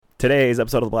Today's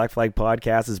episode of the Black Flag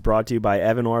Podcast is brought to you by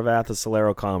Evan Orvath of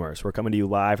Solero Commerce. We're coming to you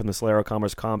live from the Solero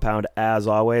Commerce compound as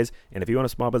always. And if you want a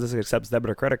small business that accepts debit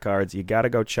or credit cards, you got to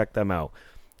go check them out.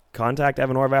 Contact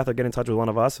Evan Orvath or get in touch with one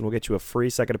of us, and we'll get you a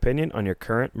free second opinion on your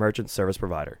current merchant service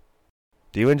provider.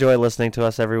 Do you enjoy listening to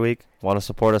us every week? Want to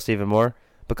support us even more?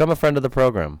 Become a friend of the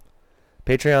program.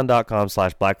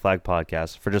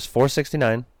 Patreon.com/BlackFlagPodcast. For just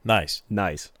 $4.69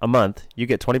 Nice. a month, you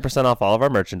get 20% off all of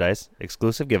our merchandise,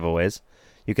 exclusive giveaways.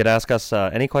 You can ask us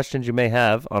any questions you may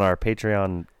have on our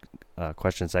Patreon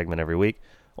question segment every week,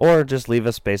 or just leave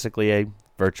us basically a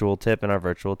virtual tip in our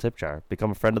virtual tip jar. Become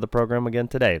a friend of the program again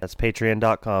today. That's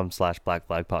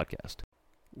patreon.com/BlackFlagPodcast.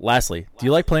 Lastly, do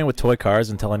you like playing with toy cars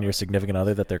and telling your significant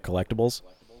other that they're collectibles?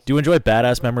 Do you enjoy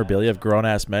badass memorabilia of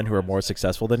grown-ass men who are more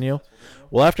successful than you?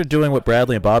 Well, after doing what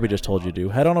Bradley and Bobby just told you to do,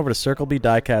 head on over to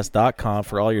CircleBDiecast.com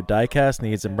for all your diecast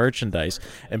needs and merchandise,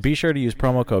 and be sure to use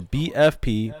promo code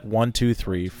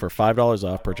BFP123 for $5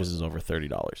 off purchases over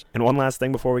 $30. And one last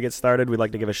thing before we get started, we'd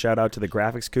like to give a shout out to the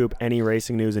Graphics Coop, Any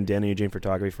Racing News, and Danny Eugene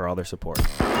Photography for all their support.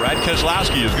 Brad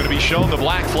Keselowski is going to be shown the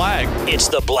black flag. It's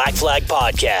the Black Flag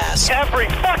Podcast. Every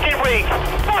fucking week.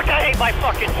 Fuck, I hate my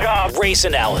fucking job. Race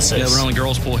analysis. Yeah, but only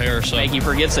girls pull hair, so. He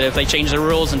forgets that if they changed the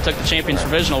rules and took the champion's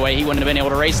provisional away, he wouldn't have been able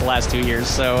to race the last 2 years.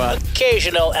 So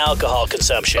occasional alcohol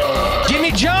consumption.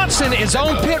 Jimmy Johnson is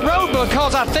on pit road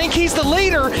because I think he's the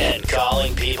leader. And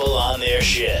calling people on their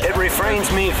shit. It refrains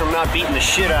me from not beating the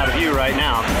shit out of you right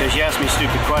now because you asked me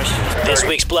stupid questions. This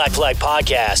week's Black Flag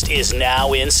Podcast is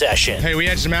now in session. Hey, we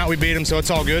edged him out, we beat him, so it's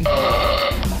all good. All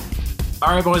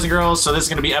right, boys and girls, so this is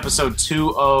going to be episode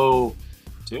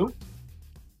 202?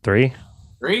 3,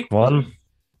 1.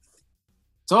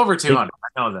 It's over 200, I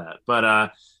know that.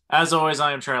 But as always,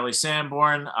 I am Charlie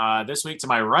Sanborn. This week to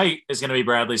my right is going to be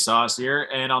Bradley Saucier,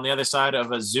 and on the other side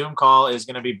of a Zoom call is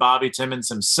going to be Bobby Timmons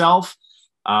himself.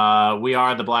 We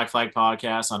are the Black Flag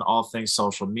Podcast on all things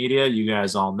social media. You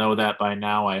guys all know that by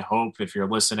now, I hope. If you're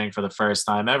listening for the first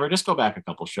time ever, just go back a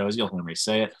couple shows. You'll hear me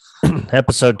say it.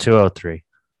 Episode 203.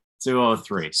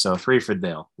 203. So 3 for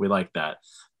Dale. We like that.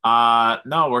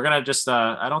 No, we're going to just,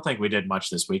 I don't think we did much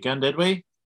this weekend, did we?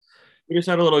 We just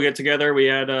had a little get together. We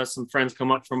had some friends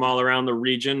come up from all around the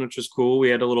region, which was cool. We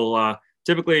had a little,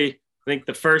 typically, I think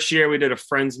the first year we did a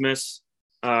Friendsmas,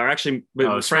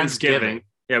 Friendsgiving.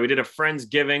 Yeah, we did a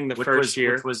Friendsgiving first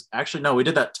year. Which was actually, no, we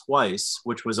did that twice,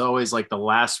 which was always like the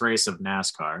last race of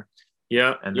NASCAR.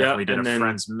 Yeah. And then we did a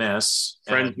Friendsmas.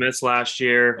 Friendsmas last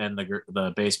year. And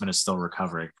the basement is still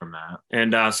recovering from that.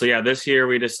 And this year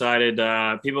we decided,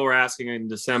 people were asking in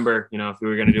December, if we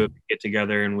were going to do a get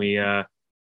together, and we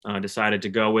decided to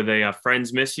go with a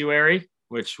Friendsmisuary,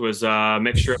 which was a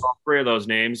mixture of all 3 of those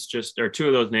names, 2 of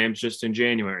those names just in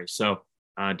January. So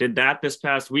did that this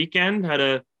past weekend, had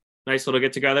a nice little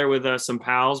get together with some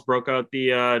pals, broke out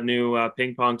the new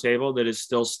ping pong table that is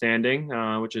still standing,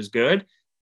 which is good.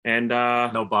 And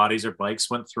no bodies or bikes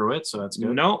went through it, so that's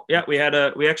good. No, yeah, we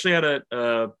actually had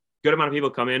a good amount of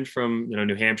people come in from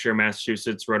New Hampshire,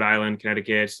 Massachusetts, Rhode Island,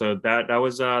 Connecticut. So that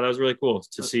was really cool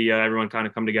to see everyone kind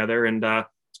of come together, and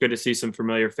it's good to see some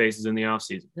familiar faces in the off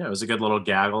season. Yeah, it was a good little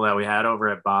gaggle that we had over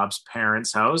at Bob's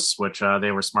parents' house, which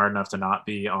they were smart enough to not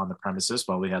be on the premises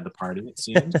while we had the party. It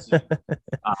seems.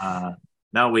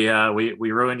 No,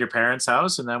 we ruined your parents'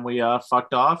 house, and then we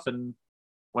fucked off and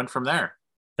went from there.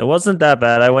 It wasn't that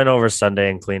bad. I went over Sunday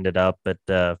and cleaned it up, but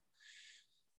a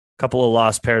couple of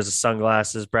lost pairs of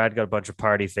sunglasses. Brad got a bunch of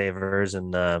party favors,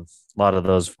 and a lot of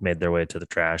those made their way to the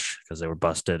trash because they were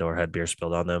busted or had beer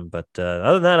spilled on them. But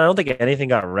other than that, I don't think anything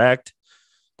got wrecked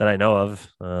that I know of.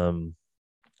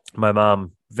 My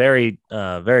mom, very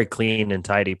clean and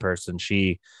tidy person.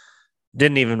 She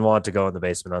didn't even want to go in the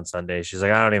basement on Sunday. She's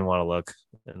like, I don't even want to look.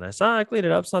 And I said, I cleaned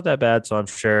it up. It's not that bad. So I'm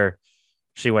sure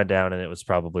she went down and it was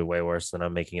probably way worse than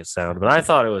I'm making it sound. But I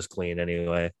thought it was clean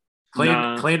anyway.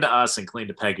 Clean to us and clean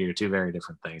to Peggy are 2 very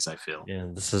different things, I feel. Yeah,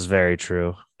 this is very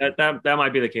true. That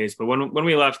might be the case. But when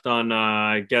we left on,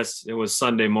 I guess it was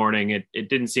Sunday morning, it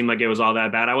didn't seem like it was all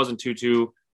that bad. I wasn't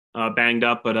too banged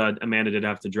up, but Amanda did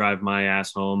have to drive my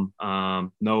ass home.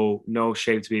 No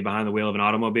shape to be behind the wheel of an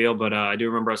automobile, but I do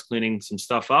remember us cleaning some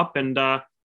stuff up, and I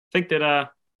think that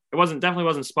it definitely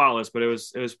wasn't spotless, but it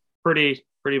was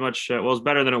pretty much, it was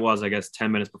better than it was, I guess,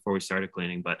 10 minutes before we started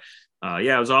cleaning. But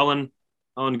it was all in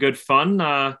good fun.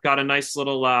 Got a nice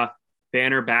little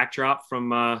banner backdrop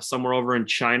from somewhere over in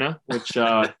China, which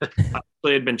I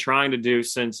actually had been trying to do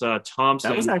since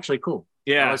Thompson. That was actually cool.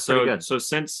 Yeah. So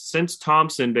since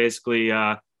Thompson, basically,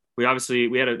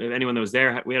 we had anyone that was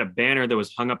there, we had a banner that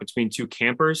was hung up between two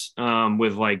campers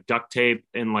with like duct tape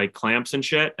and like clamps and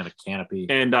shit. And a canopy.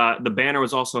 And the banner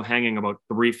was also hanging about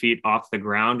 3 feet off the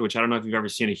ground, which I don't know if you've ever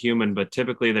seen a human, but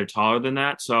typically they're taller than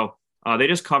that. So they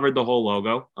just covered the whole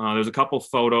logo. There's a couple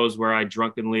photos where I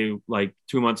drunkenly, like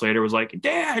 2 months later, was like,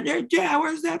 Dad,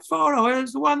 where's that photo?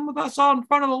 It's the one with us all in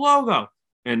front of the logo.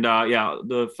 And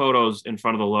the photos in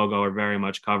front of the logo are very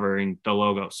much covering the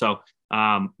logo. So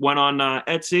went on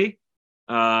Etsy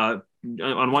on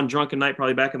one drunken night,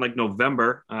 probably back in like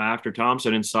November after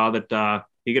Thompson, and saw that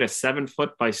you get a 7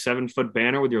 foot by 7 foot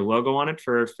banner with your logo on it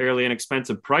for a fairly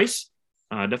inexpensive price.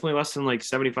 Definitely less than like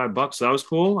 $75. So that was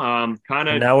cool.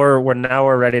 Now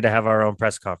we're ready to have our own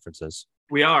press conferences.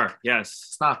 We are. Yes.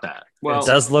 It's not that. Well,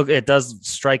 it does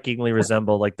strikingly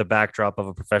resemble like the backdrop of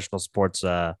a professional sports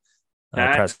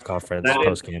press conference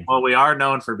post game. Well, we are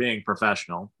known for being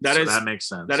professional. That makes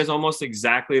sense. That is almost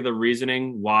exactly the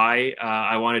reasoning why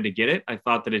I wanted to get it. I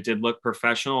thought that it did look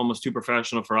professional, almost too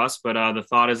professional for us. But the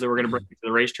thought is that we're going to bring it to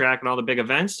the racetrack and all the big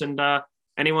events. And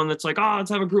anyone that's like, oh, let's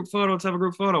have a group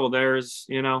photo. Well, there's,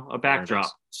 a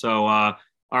backdrop. So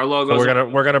our logo. So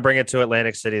we're gonna bring it to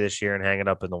Atlantic City this year and hang it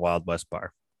up in the Wild West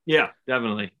bar. Yeah,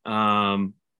 definitely.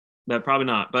 That probably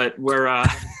not, but we're.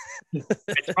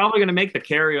 It's probably going to make the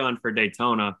carry-on for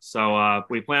Daytona. So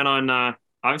we plan on,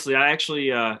 obviously, I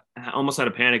actually almost had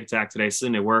a panic attack today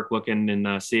sitting at work looking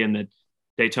and seeing that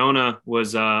Daytona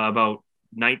was about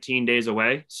 19 days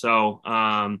away. So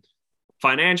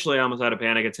financially, I almost had a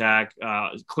panic attack.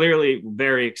 Clearly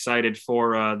very excited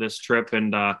for this trip,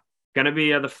 and going to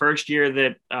be the first year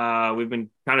that we've been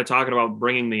kind of talking about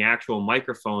bringing the actual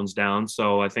microphones down.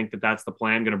 So I think that's the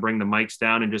plan, going to bring the mics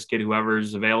down and just get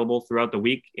whoever's available throughout the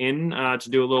week in to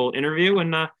do a little interview.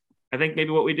 And I think maybe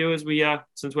what we do is we,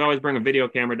 since we always bring a video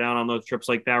camera down on those trips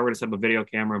like that, we're going to set up a video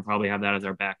camera and probably have that as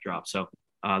our backdrop. So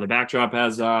the backdrop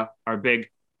has our big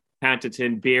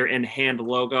Pantatin beer in hand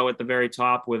logo at the very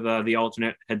top with the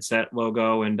alternate headset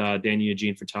logo, and Daniel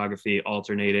Eugene Photography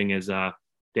alternating as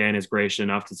Dan is gracious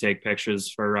enough to take pictures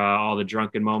for all the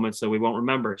drunken moments that we won't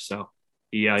remember. So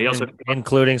he also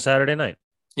including Saturday night.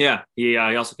 Yeah, he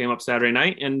also came up Saturday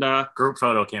night, and group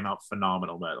photo came out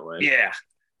phenomenal, by the way.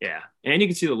 Yeah, and you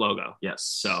can see the logo. Yes,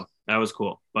 so that was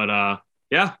cool. But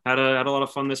had a lot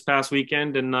of fun this past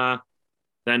weekend, and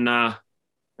then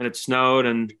it snowed,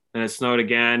 and it snowed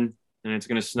again, and it's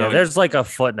gonna snow. Yeah, there's like 1.5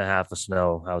 feet of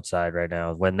snow outside right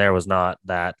now when there was not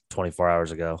that 24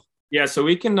 hours ago. Yeah, so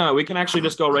we can actually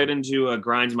just go right into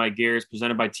Grinds My Gears,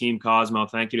 presented by Team Cosmo.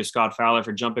 Thank you to Scott Fowler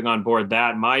for jumping on board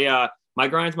that. My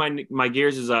Grinds My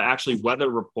Gears is actually weather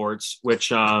reports, which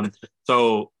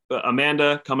so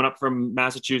Amanda coming up from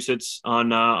Massachusetts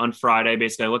on Friday.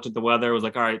 Basically, I looked at the weather, was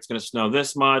like, all right, it's going to snow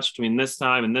this much between this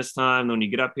time and this time. Then when you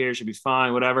get up here, it should be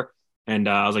fine, whatever. And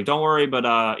I was like, don't worry. But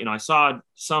I saw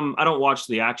some. I don't watch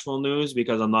the actual news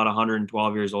because I'm not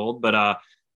 112 years old, but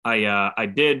I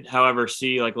did, however,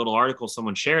 see like a little article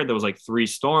someone shared that was like 3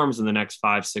 storms in the next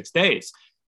 5-6 days.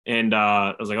 And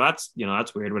I was like, well,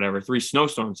 that's weird, whatever. 3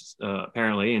 snowstorms,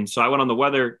 apparently. And so I went on the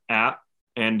weather app,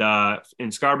 and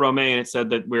in Scarborough, Maine, it said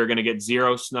that we were going to get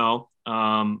 0 snow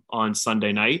on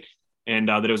Sunday night, and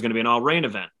that it was going to be an all rain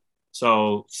event.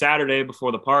 So Saturday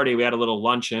before the party, we had a little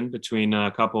luncheon between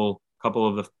a couple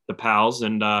of the pals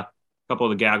and couple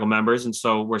of the Gaggle members. And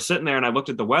so we're sitting there, and I looked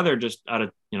at the weather just out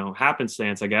of,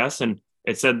 happenstance, I guess. And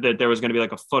it said that there was going to be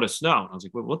like 1 foot of snow. And I was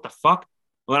like, what the fuck?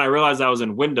 Well, then I realized I was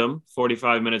in Wyndham,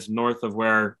 45 minutes north of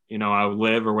where, I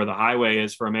live, or where the highway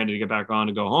is for Amanda to get back on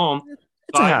to go home.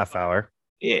 It's a half hour.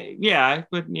 Yeah.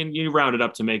 But you round it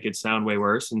up to make it sound way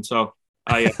worse. And so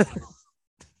I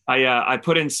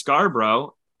put in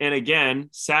Scarborough, and again,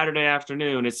 Saturday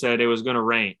afternoon, it said it was going to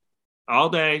rain all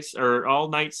day, or all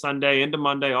night Sunday into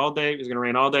Monday, all day. It was going to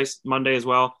rain all day Monday as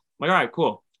well. I'm like, all right,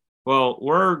 cool. Well,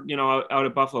 we're, out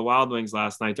at Buffalo Wild Wings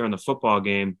last night during the football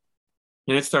game,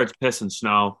 and it starts pissing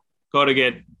snow. Go to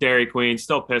get Dairy Queen,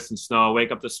 still pissing snow.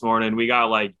 Wake up this morning, we got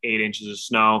like 8 inches of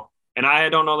snow. And I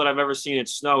don't know that I've ever seen it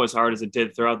snow as hard as it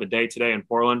did throughout the day today in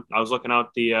Portland. I was looking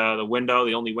out the window,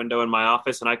 the only window in my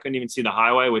office, and I couldn't even see the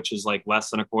highway, which is like less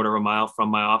than a quarter of a mile from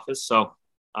my office. So,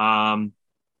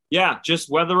 just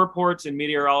weather reports and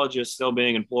meteorologists still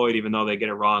being employed, even though they get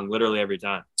it wrong literally every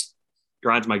time.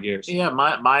 Grinds my gears. Yeah,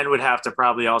 mine would have to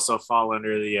probably also fall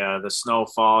under the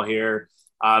snowfall here.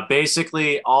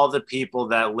 Basically, all the people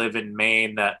that live in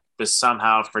Maine that just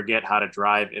somehow forget how to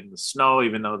drive in the snow,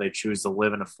 even though they choose to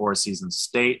live in a 4-season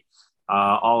state.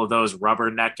 All of those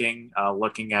rubbernecking,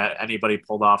 looking at anybody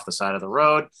pulled off the side of the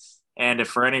road. And if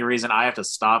for any reason I have to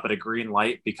stop at a green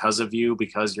light because of you,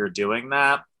 because you're doing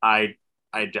that, I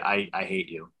hate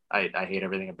you. I hate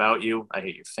everything about you. I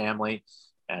hate your family,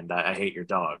 and I hate your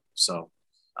dog. So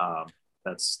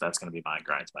that's going to be my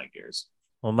grinds my gears.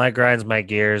 Well, my grinds my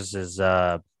gears is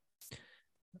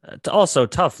also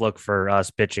tough look for us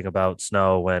bitching about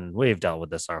snow when we've dealt with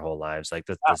this our whole lives. Like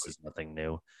this is nothing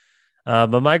new.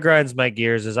 But my grinds my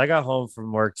gears is I got home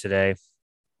from work today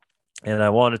and I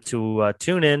wanted to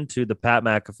tune in to the Pat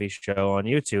McAfee show on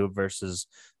YouTube versus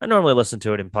I normally listen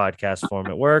to it in podcast form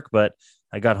at work, but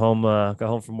I got home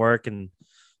from work and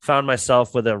found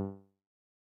myself with a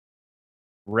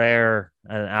rare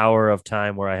an hour of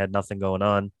time where I had nothing going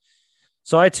on.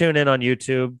 So I tune in on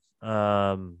YouTube.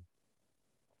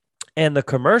 And the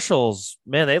commercials,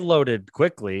 man, they loaded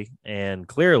quickly and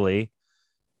clearly,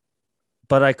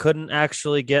 but I couldn't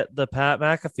actually get the Pat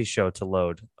McAfee show to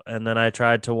load. And then I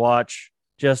tried to watch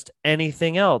just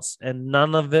anything else and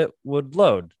none of it would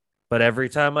load. But every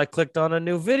time I clicked on a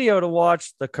new video to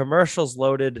watch, the commercials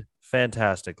loaded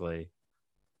fantastically.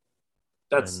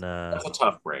 That's a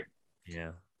tough break.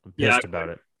 Yeah. I'm pissed about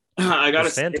it. I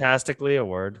got fantastically a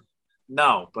word.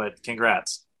 No, but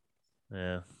congrats.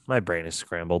 Yeah. My brain is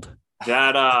scrambled.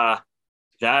 That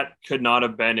could not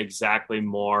have been exactly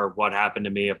more what happened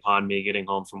to me upon me getting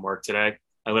home from work today.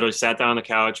 I literally sat down on the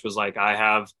couch, was like,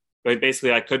 I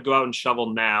could go out and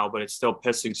shovel now, but it's still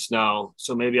pissing snow.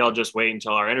 So maybe I'll just wait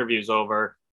until our interview's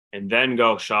over and then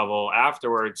go shovel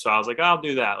afterwards. So I was like, I'll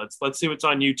do that. Let's see what's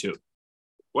on YouTube.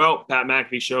 Well, Pat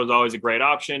McAfee show is always a great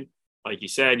option. Like you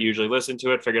said, usually listen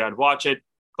to it, figured I'd watch it,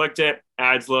 clicked it,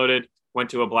 ads loaded,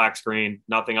 went to a black screen,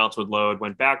 nothing else would load,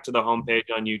 went back to the homepage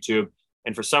on YouTube.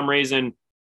 And for some reason,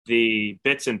 the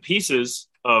bits and pieces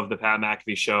of the Pat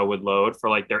McAfee show would load for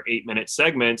like their 8-minute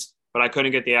segments, but I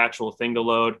couldn't get the actual thing to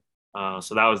load.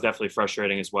 So that was definitely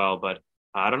frustrating as well. But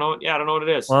I don't know. Yeah, I don't know what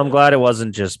it is. Well, I'm glad it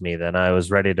wasn't just me then. I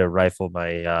was ready to rifle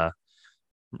my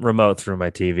remote through my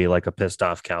TV like a pissed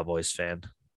off Cowboys fan.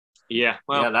 Yeah.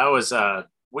 Well, yeah, that was a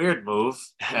weird move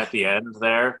at the end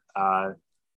there.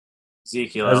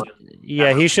 Ezekiel.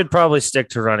 Yeah, he should probably stick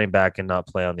to running back and not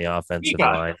play on the offensive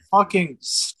line. Fucking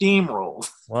steamrolled.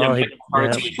 Well,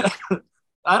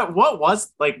 what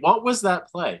was that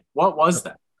play? What was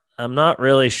that? I'm not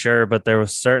really sure, but there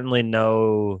was certainly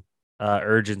no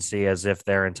urgency as if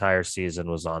their entire season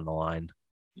was on the line.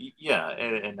 Yeah,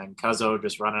 and then Cuzzo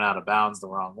just running out of bounds the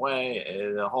wrong way.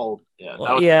 The whole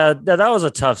that was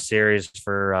a tough series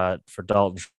for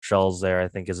Dalton Schultz there, I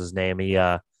think is his name. He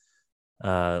let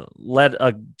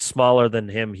a smaller than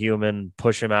him human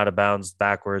push him out of bounds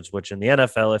backwards, which in the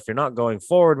NFL, if you're not going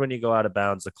forward when you go out of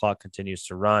bounds, the clock continues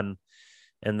to run.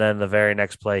 And then the very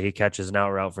next play, he catches an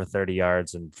out route for 30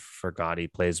 yards and forgot he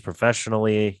plays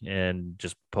professionally and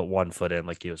just put one foot in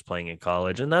like he was playing in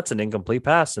college. And that's an incomplete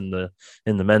pass in the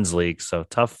men's league. So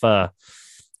tough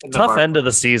end of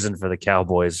the season for the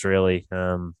Cowboys, really.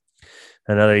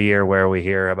 Another year where we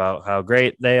hear about how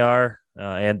great they are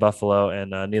and Buffalo,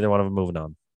 and neither one of them moving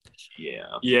on.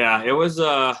 Yeah. It was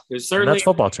certainly and that's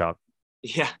football chalk.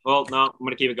 Yeah. Well, no, I'm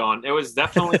going to keep it going. It was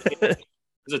definitely.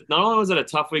 Not only was it a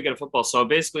tough weekend of football, so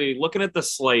basically looking at the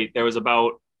slate, there was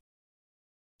about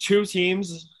 2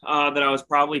 teams that I was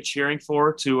probably cheering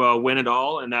for to win it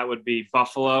all, and that would be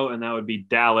Buffalo and that would be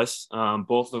Dallas,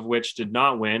 both of which did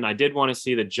not win. I did want to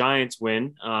see the Giants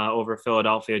win over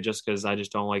Philadelphia just because I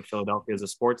just don't like Philadelphia as a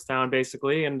sports town,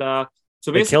 basically. And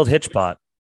so they killed Hitchbot.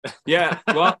 Yeah,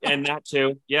 well, and that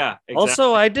too. Yeah. Exactly.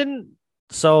 Also,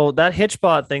 so that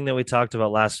Hitchbot thing that we talked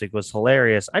about last week was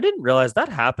hilarious. I didn't realize that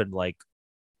happened like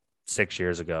 6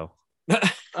 years ago.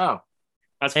 Oh,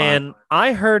 that's fine. And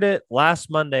I heard it last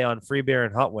Monday on Free Beer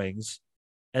and Hot Wings,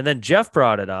 and then Jeff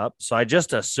brought it up. So I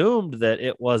just assumed that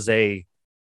it was a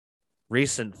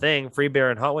recent thing. Free Beer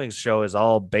and Hot Wings show is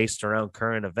all based around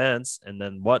current events. And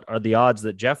then what are the odds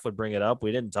that Jeff would bring it up?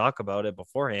 We didn't talk about it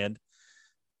beforehand.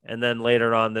 And then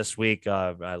later on this week,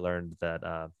 I learned that,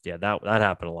 that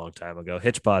happened a long time ago.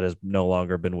 Hitchbot has no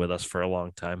longer been with us for a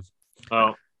long time.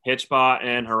 Oh, Hitchbot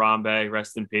and Harambe,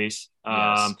 rest in peace.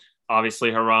 Yes. Obviously,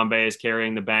 Harambe is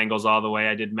carrying the Bengals all the way.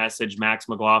 I did message Max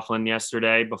McLaughlin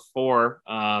yesterday before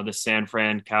the San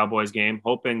Fran Cowboys game,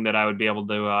 hoping that I would be able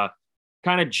to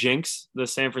kind of jinx the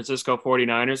San Francisco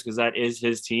 49ers because that is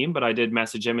his team. But I did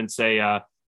message him and say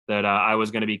that I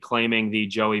was going to be claiming the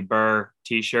Joey Burr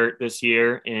T-shirt this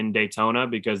year in Daytona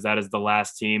because that is the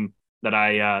last team that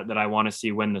I want to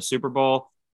see win the Super Bowl.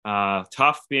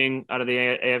 Tough being out of the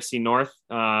AFC North.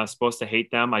 Supposed to hate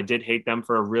them. I did hate them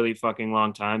for a really fucking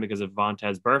long time because of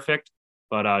Vontaze Burfict.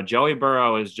 But Joey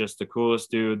Burrow is just the coolest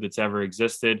dude that's ever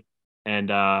existed.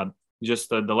 And just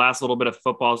the last little bit of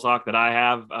football talk that I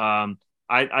have,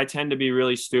 I tend to be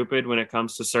really stupid when it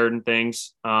comes to certain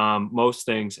things. Most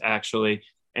things, actually.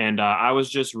 And I was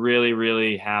just really,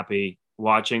 really happy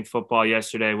watching football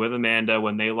yesterday with Amanda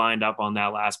when they lined up on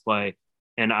that last play.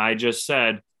 And I just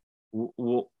said,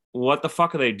 what the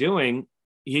fuck are they doing?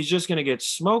 He's just going to get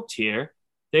smoked here.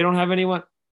 They don't have anyone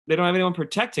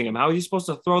protecting him. How is he supposed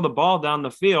to throw the ball down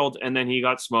the field? And then he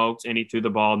got smoked and he threw the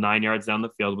ball 9 yards down the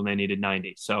field when they needed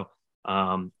 90. So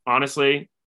honestly,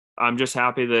 I'm just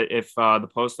happy that if the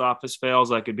post office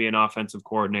fails, I could be an offensive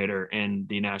coordinator in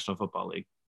the National Football League.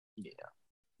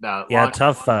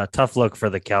 Tough look for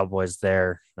the Cowboys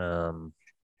there.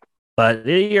 But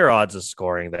your odds of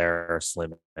scoring there are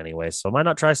slim anyway. So why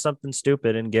not try something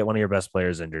stupid and get one of your best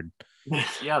players injured?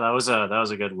 Yeah, that was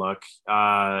a good look.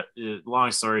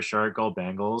 Long story short, go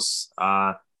Bengals.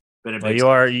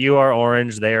 You are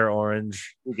orange. They are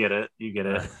orange. You get it.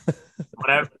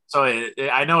 Whatever. So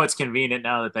I know it's convenient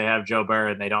now that they have Joe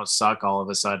Burrow and they don't suck all of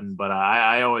a sudden. But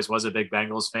I always was a big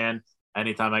Bengals fan.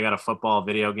 Anytime I got a football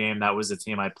video game, that was the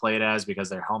team I played as because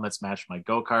their helmets matched my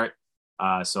go-kart.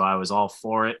 So I was all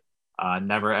for it.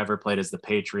 Never ever played as the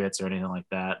Patriots or anything like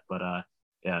that. But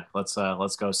yeah, let's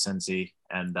go Cincy.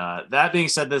 And that being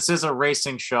said, this is a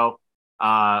racing show.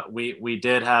 We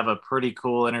did have a pretty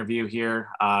cool interview here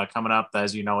coming up.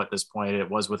 As you know, at this point, it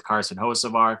was with Carson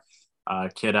Hocevar, a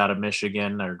kid out of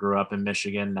Michigan or grew up in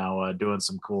Michigan, now doing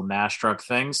some cool Nash truck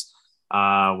things.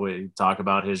 We talk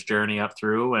about his journey up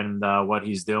through and what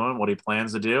he's doing, what he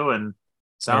plans to do, and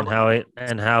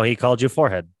how he called you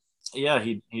forehead. Yeah,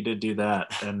 he did do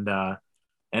that. And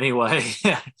anyway,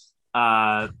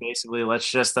 basically, let's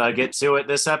just get to it.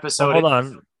 This episode. Hold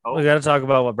on. We got to talk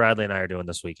about what Bradley and I are doing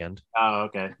this weekend. Oh,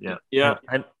 okay. Yeah.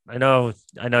 I know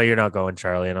you're not going,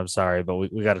 Charlie, and I'm sorry, but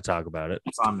we got to talk about it.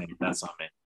 That's on me.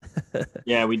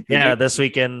 This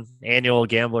weekend, annual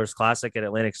Gamblers Classic at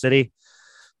Atlantic City.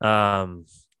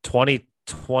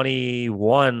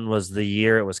 2021 was the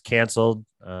year it was canceled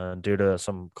due to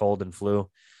some cold and flu.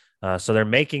 So they're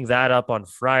making that up on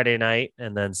Friday night,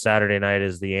 and then Saturday night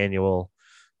is the annual,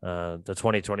 the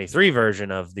 2023 version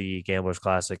of the Gamblers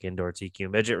Classic Indoor TQ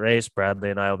Midget Race.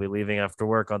 Bradley and I will be leaving after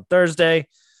work on Thursday.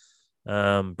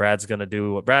 Brad's going to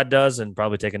do what Brad does and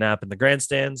probably take a nap in the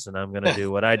grandstands, and I'm going to do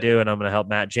what I do, and I'm going to help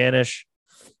Matt Janish.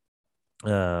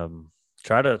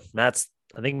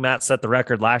 I think Matt set the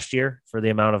record last year for the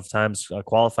amount of times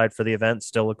qualified for the event.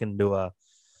 Still looking to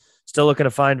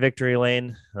find victory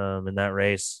lane in that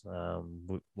race.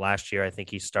 Last year, I think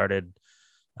he started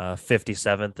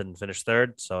 57th and finished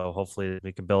third. So hopefully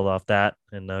we can build off that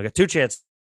and get two chances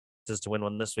to win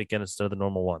one this weekend instead of the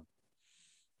normal one.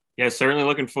 Yeah, certainly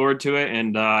looking forward to it.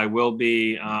 And I will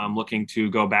be looking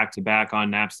to go back-to-back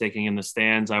on nap staking in the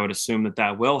stands. I would assume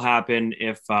that will happen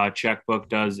if Checkbook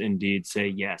does indeed say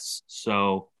yes.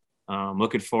 So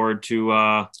looking forward to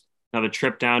another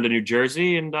trip down to New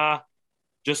Jersey and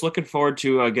just looking forward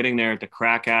to getting there at the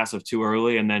crack ass of too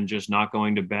early and then just not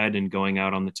going to bed and going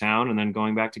out on the town and then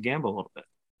going back to gamble a little bit.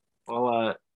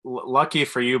 Well, lucky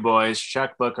for you boys,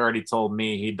 Checkbook already told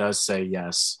me he does say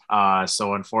yes.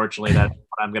 So unfortunately, that's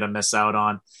what I'm going to miss out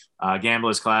on.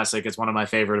 Gamblers Classic, it's one of my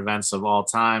favorite events of all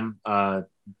time.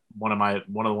 One of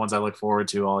the ones I look forward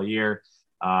to all year.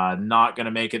 Not going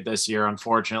to make it this year,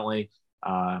 unfortunately.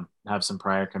 Have some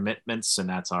prior commitments, and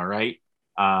that's all right.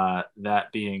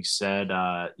 That being said,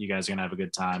 you guys are going to have a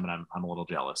good time, and I'm a little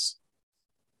jealous.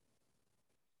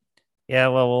 Yeah,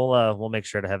 well, we'll make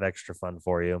sure to have extra fun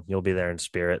for you. You'll be there in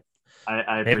spirit.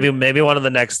 Maybe one of the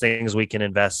next things we can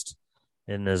invest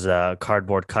in is a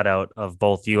cardboard cutout of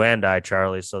both you and I,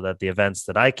 Charlie, so that the events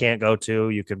that I can't go to,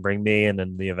 you can bring me, and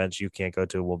then the events you can't go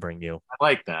to, we'll bring you. I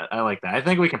like that. I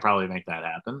think we can probably make that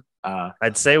happen.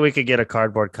 I'd say we could get a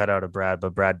cardboard cutout of Brad,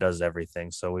 but Brad does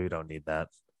everything, so we don't need that.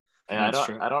 Yeah, I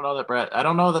don't know that Brad. I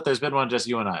don't know that there's been one just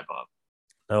you and I, Bob.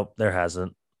 Nope, there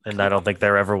hasn't. And I don't think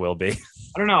there ever will be.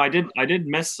 I don't know. I did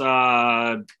miss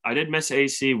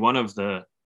AC one of the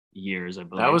years, I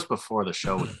believe. That was before the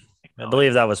show. I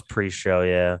believe that was pre-show,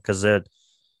 yeah. Because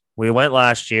we went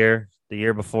last year. The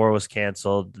year before was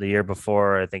canceled. The year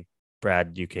before, I think,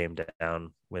 Brad, you came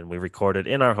down when we recorded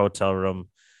in our hotel room,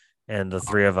 and the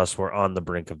three of us were on the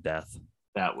brink of death.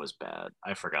 That was bad.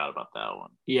 I forgot about that one.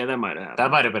 Yeah, that might have happened.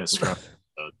 That might have been a scrum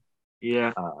episode.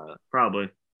 Yeah, probably.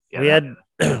 Yeah,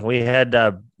 we had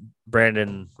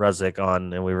Brandon Ruzick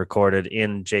on, and we recorded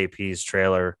in JP's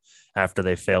trailer after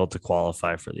they failed to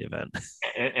qualify for the event.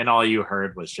 And all you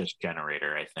heard was just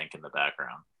generator, I think, in the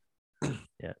background.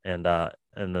 Yeah, and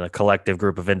the collective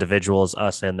group of individuals,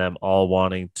 us and them, all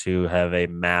wanting to have a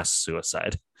mass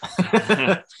suicide.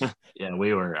 Yeah,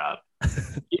 we were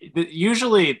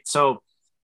usually so.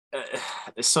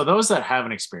 so those that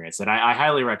haven't experienced it, I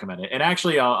highly recommend it. And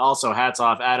actually, also hats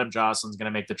off. Adam Jocelyn's going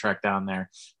to make the trek down there,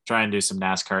 try and do some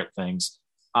NASCAR things.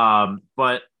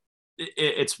 But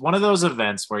it's one of those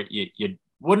events where you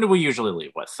when do we usually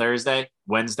leave? What, Thursday,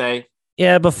 Wednesday?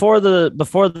 Yeah, before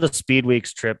the Speed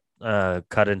Weeks trip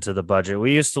cut into the budget,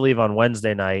 we used to leave on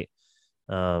Wednesday night.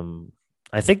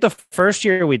 I think the first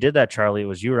year we did that, Charlie, it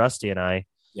was you, Rusty, and I.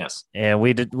 Yes. And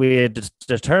we had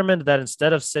determined that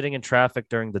instead of sitting in traffic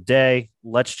during the day,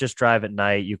 let's just drive at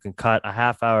night. You can cut a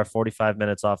half hour, 45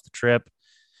 minutes off the trip.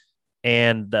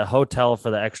 And the hotel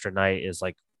for the extra night is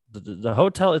like the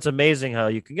hotel. It's amazing how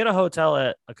you can get a hotel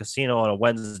at a casino on a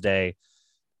Wednesday.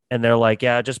 And they're like,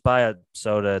 yeah, just buy a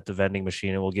soda at the vending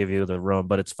machine and we'll give you the room.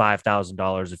 But it's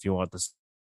 $5,000 if you want the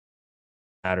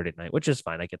Saturday night, which is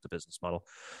fine. I get the business model.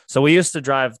 So we used to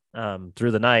drive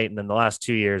through the night, and then the last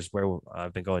 2 years where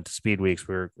I've been going to Speed Weeks,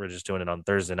 we're just doing it on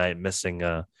Thursday night, missing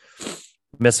the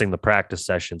practice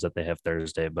sessions that they have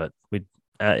Thursday. But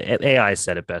AI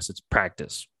said it best. It's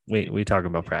practice. We talk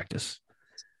about practice.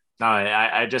 No,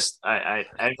 I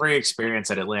every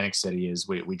experience at Atlantic City is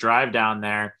we drive down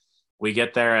there, we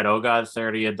get there at God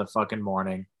 30 in the fucking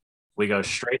morning, we go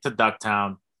straight to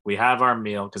Ducktown. We have our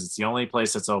meal because it's the only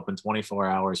place that's open 24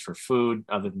 hours for food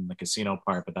other than the casino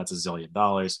part, but that's $1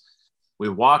 zillion. We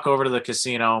walk over to the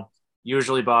casino.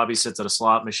 Usually Bobby sits at a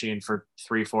slot machine for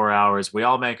 3-4 hours. We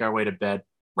all make our way to bed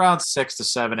around 6 to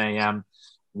 7 a.m.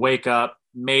 Wake up,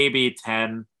 maybe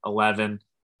 10, 11,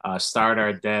 start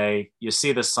our day. You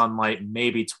see the sunlight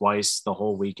maybe twice the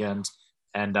whole weekend.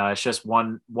 And it's just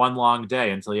one long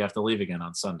day until you have to leave again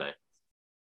on Sunday.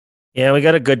 Yeah, we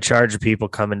got a good charge of people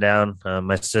coming down.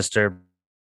 My sister,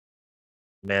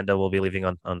 Amanda, will be leaving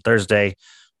on Thursday.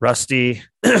 Rusty,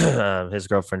 his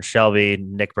girlfriend, Shelby,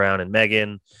 Nick Brown, and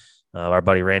Megan, our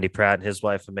buddy, Randy Pratt, and his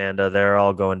wife, Amanda, they're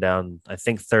all going down, I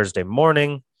think, Thursday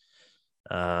morning.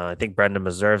 I think Brendan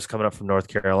Meserve's coming up from North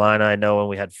Carolina. I know when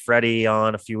we had Freddie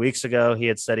on a few weeks ago, he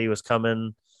had said he was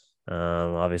coming.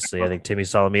 Obviously, I think Timmy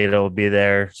Solomita will be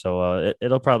there. So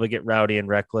it'll probably get rowdy and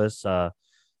reckless.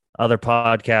 Other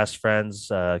podcast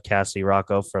friends, Cassie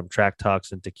Rocco from Track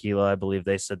Talks and Tequila, I believe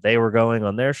they said they were going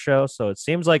on their show. So it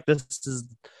seems like I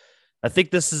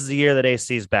think this is the year that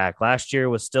AC's back. Last year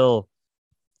was still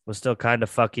kind of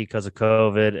fucky because of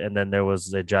COVID. And then there was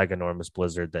the giganormous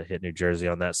blizzard that hit New Jersey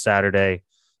on that Saturday.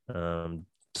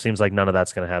 Seems like none of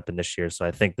that's going to happen this year. So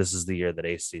I think this is the year that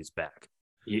AC's back.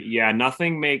 Yeah,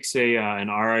 nothing makes an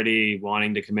already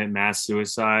wanting to commit mass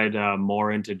suicide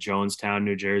more into Jonestown,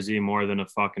 New Jersey, more than a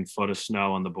fucking foot of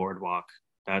snow on the boardwalk.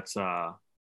 That's yeah.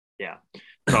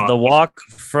 The walk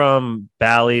from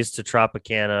Bally's to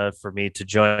Tropicana for me to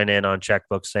join in on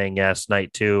Checkbook Saying Yes,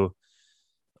 night 2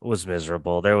 was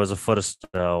miserable. There was a foot of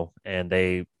snow, and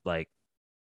it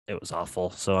was awful.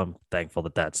 So I'm thankful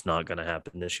that that's not going to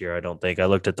happen this year. I don't think. I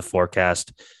looked at the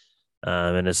forecast.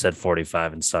 And it said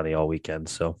 45 and sunny all weekend.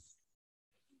 So,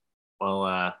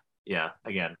 well, yeah,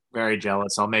 again, very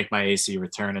jealous. I'll make my AC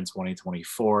return in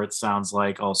 2024. It sounds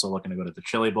like. Also looking to go to the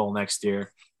Chili Bowl next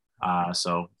year.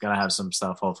 So gonna have some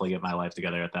stuff. Hopefully, get my life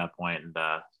together at that point and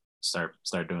start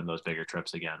doing those bigger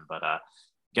trips again. But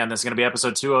again, this is gonna be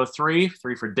episode 203.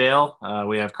 3 for Dale.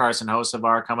 We have Carson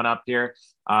Hocevar coming up here.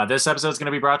 This episode is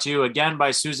gonna be brought to you again by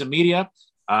Sousa Media.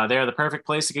 They are the perfect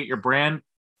place to get your brand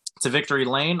to victory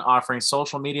lane, offering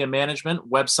social media management,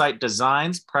 website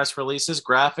designs, press releases,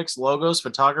 graphics, logos,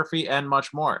 photography, and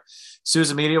much more.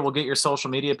 Sousa Media will get your social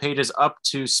media pages up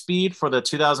to speed for the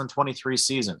 2023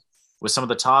 season. With some of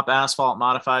the top asphalt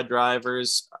modified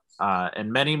drivers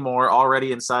and many more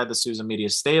already inside the Sousa Media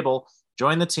stable,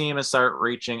 join the team and start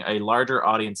reaching a larger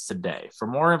audience today. For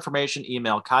more information,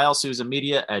 email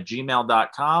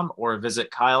kylesousamedia@gmail.com or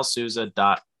visit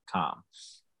kylesousa.com.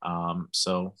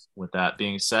 So with that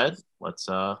being said, let's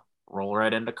roll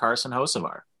right into Carson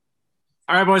Hocevar.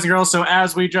 All right, boys and girls. So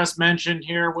as we just mentioned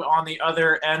here on the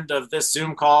other end of this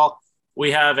Zoom call,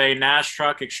 we have a Nash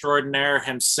truck extraordinaire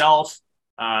himself,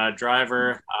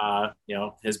 driver,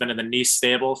 has been in the Nice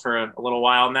stable for a little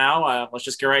while now. Let's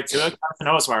just get right to it. Carson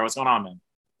Hocevar, what's going on, man?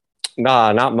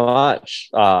 Nah, not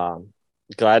much.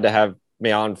 Glad to have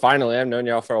me on finally. I've known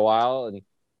y'all for a while, and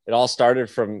it all started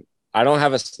from, I don't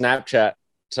have a Snapchat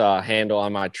handle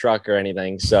on my truck or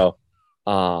anything, so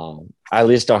I at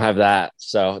least don't have that.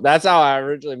 So that's how I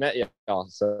originally met y'all.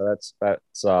 So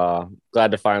that's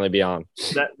glad to finally be on.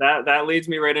 That leads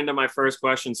me right into my first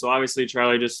question. So obviously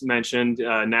Charlie just mentioned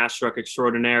Nash truck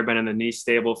extraordinaire, been in the Nice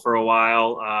stable for a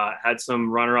while, had some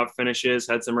runner-up finishes,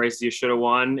 had some races you should have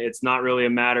won. It's not really a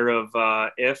matter of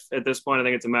if at this point. I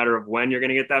think it's a matter of when you're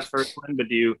going to get that first win. But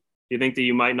do Do you think that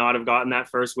you might not have gotten that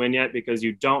first win yet because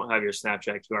you don't have your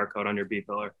Snapchat QR code on your B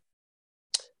pillar?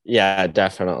 Yeah,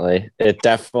 definitely. It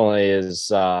definitely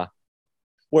is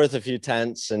worth a few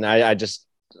tenths, and I just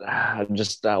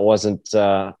wasn't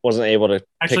able to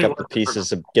pick up the pieces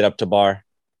to get up to bar.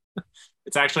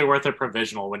 It's actually worth a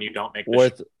provisional when you don't make the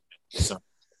worth. So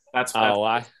that's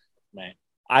I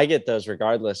get those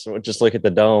regardless. Just look at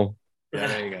the dome. Yeah,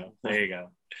 there you go.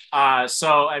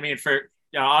 So I mean,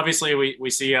 obviously we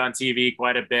see you on TV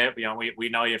quite a bit. We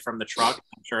know you from the truck.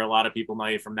 I'm sure a lot of people know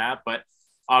you from that, but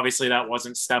obviously that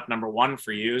wasn't step number one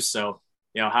for you. So,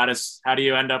 how do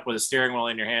you end up with a steering wheel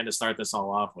in your hand to start this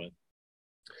all off with?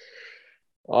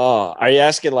 Oh, are you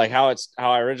asking like how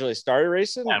I originally started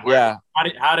racing? Yeah.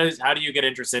 How do you get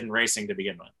interested in racing to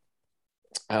begin with?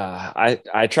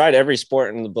 I tried every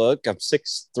sport in the book. I'm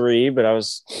 6'3", but I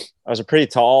was pretty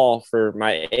tall for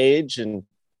my age, and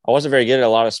I wasn't very good at a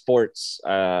lot of sports.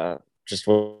 Just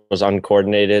was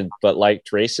uncoordinated, but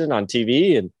liked racing on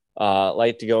TV, and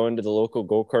liked to go into the local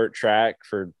go-kart track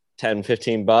for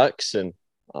 $10-15, and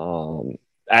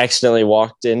I accidentally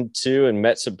walked into and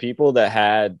met some people that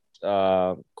had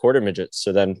quarter midgets.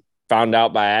 So then found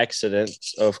out by accident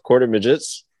of quarter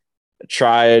midgets,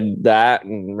 tried that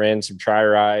and ran some try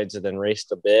rides and then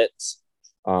raced a bit.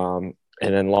 And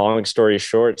then long story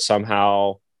short,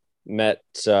 somehow met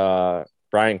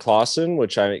Brian Clausen,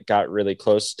 which I got really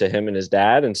close to him and his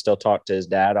dad, and still talk to his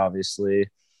dad, obviously,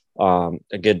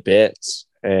 a good bit.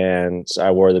 And I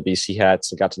wore the BC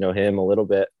hats and got to know him a little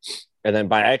bit. And then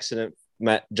by accident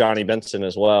met Johnny Benson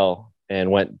as well, and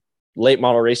went late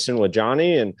model racing with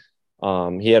Johnny. And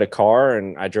he had a car,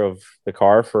 and I drove the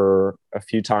car for a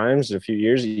few times, a few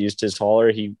years. He used his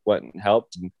hauler. He went and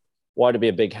helped and wanted to be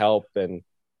a big help, and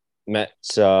met,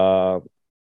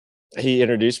 he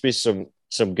introduced me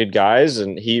some good guys,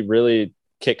 and he really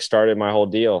kick-started my whole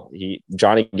deal.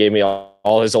 Johnny gave me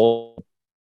all his old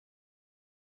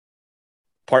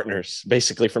partners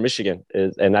basically from Michigan.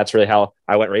 And that's really how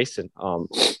I went racing.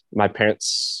 My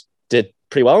parents did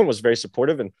pretty well and was very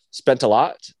supportive and spent a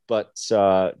lot, but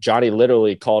Johnny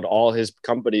literally called all his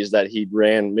companies that he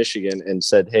ran Michigan and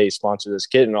said, "Hey, sponsor this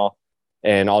kid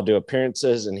and I'll do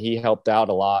appearances." And he helped out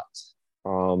a lot.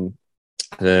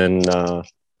 Then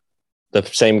the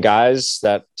same guys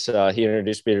that he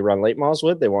introduced me to run late models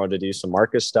with, they wanted to do some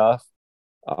Marcus stuff.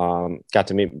 Got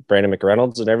to meet Brandon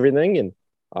McReynolds and everything. And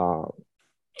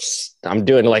I'm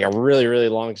doing like a really, really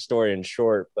long story in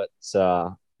short, but it's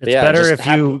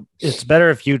better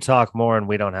if you talk more and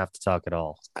we don't have to talk at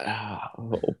all.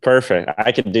 Perfect.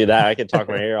 I could do that. I could talk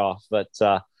my ear off, but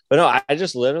no, I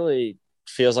just literally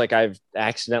feels like I've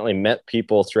accidentally met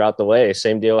people throughout the way.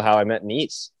 Same deal how I met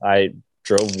Nice. I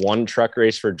drove one truck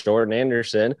race for Jordan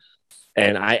Anderson,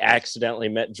 and I accidentally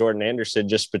met Jordan Anderson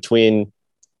just between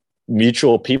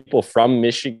mutual people from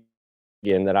Michigan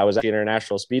that I was at the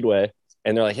International Speedway.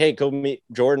 And they're like, "Hey, go meet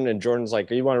Jordan." And Jordan's like,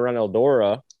 "You want to run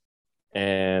Eldora?"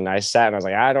 And I sat and I was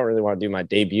like, "I don't really want to do my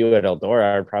debut at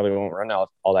Eldora. I probably won't run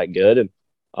all that good." And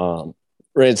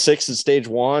ran 6th in stage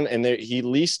 1, and he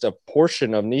leased a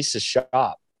portion of Nice's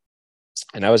shop.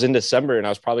 And I was in December, and I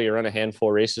was probably going to run a handful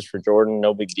of races for Jordan.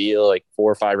 No big deal, like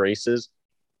 4 or 5 races.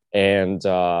 And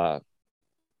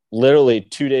literally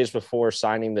 2 days before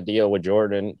signing the deal with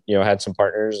Jordan, had some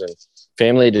partners and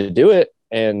family to do it.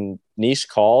 And Nice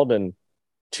called, and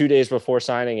 2 days before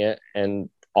signing it, and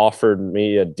offered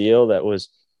me a deal that was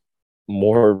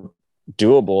more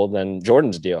doable than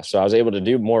Jordan's deal. So I was able to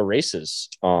do more races.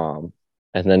 And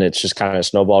then it's just kind of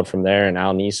snowballed from there. And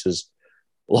Al Nice has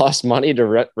lost money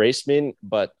to race me,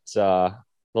 but the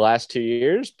last 2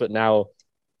 years, but now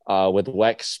with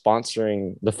WEX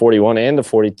sponsoring the 41 and the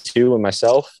 42 and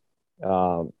myself,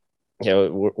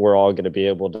 we're all going to be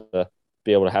able to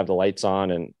have the lights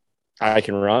on, and I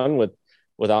can run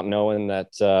without knowing that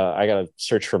I got to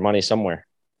search for money somewhere.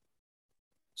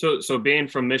 So being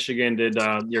from Michigan, did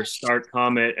your start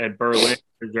come at Berlin?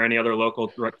 Is there any other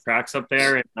local tracks up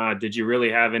there? And did you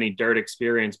really have any dirt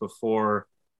experience before,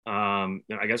 I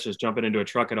guess, just jumping into a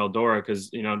truck at Eldora? Because,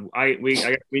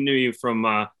 we knew you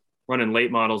from running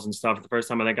late models and stuff. The first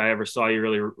time I think I ever saw you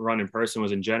really run in person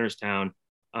was in Jennerstown.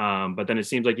 But then it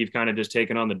seems like you've kind of just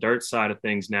taken on the dirt side of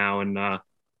things now. And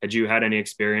had you had any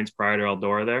experience prior to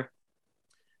Eldora there?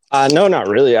 No, not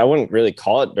really. I wouldn't really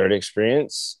call it dirt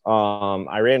experience.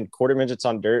 I ran quarter midgets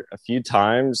on dirt a few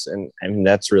times, and I mean,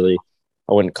 that's really,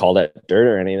 I wouldn't call that dirt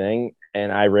or anything.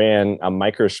 And I ran a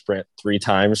micro sprint 3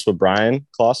 times with Brian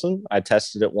Clausen. I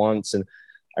tested it once, and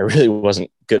I really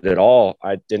wasn't good at all.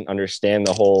 I didn't understand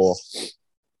the whole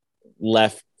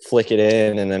left flick it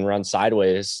in and then run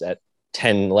sideways at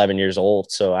 10, 11 years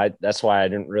old. So that's why I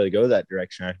didn't really go that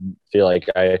direction. I feel like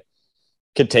I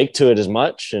could take to it as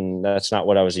much, and that's not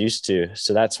what I was used to.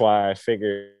 So that's why I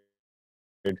figured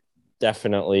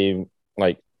definitely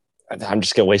like I'm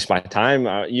just gonna waste my time.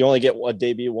 You only get a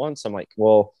debut once. I'm like,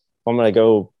 well, if I'm gonna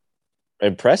go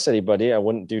impress anybody, I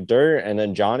wouldn't do dirt. And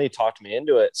then Johnny talked me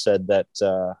into it, said that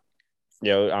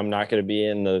I'm not going to be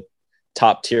in the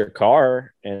top tier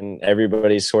car, and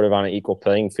everybody's sort of on an equal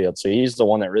playing field. So he's the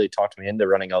one that really talked me into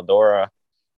running Eldora,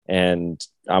 and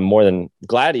I'm more than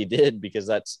glad he did, because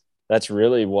that's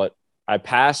really what I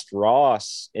passed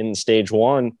Ross in stage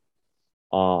one.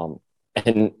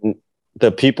 And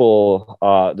the people,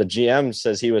 the GM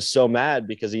says he was so mad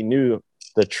because he knew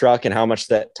the truck and how much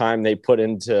that time they put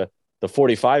into the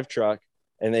 45 truck,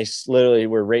 and they literally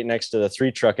were right next to the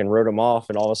 3 truck and wrote them off.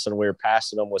 And all of a sudden we were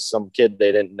passing them with some kid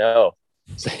they didn't know.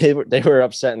 So they were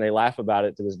upset, and they laugh about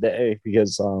it to this day,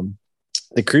 because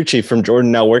the crew chief from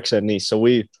Jordan now works at Nice. So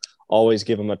we always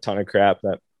give him a ton of crap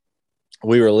that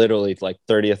we were literally like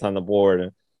 30th on the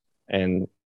board and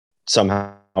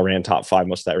somehow ran top 5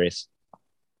 most of that race.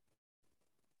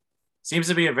 Seems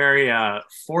to be a very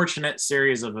fortunate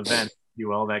series of events, if you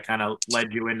will, that kind of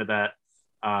led you into that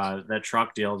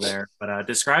truck deal there. But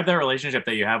describe that relationship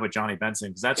that you have with Johnny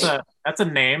Benson, because that's a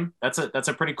name. That's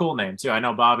a pretty cool name too. I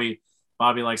know Bobby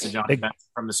likes the Johnny Benson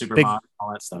from the Supermod and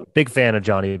all that stuff. Big fan of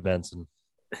Johnny Benson.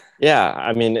 Yeah,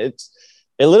 I mean it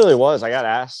literally was. I got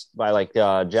asked by like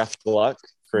Jeff Gluck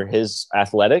for his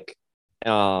athletic.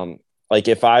 Like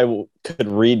if I could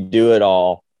redo it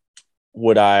all,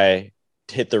 would I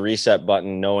hit the reset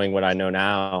button knowing what I know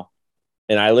now?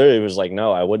 And I literally was like,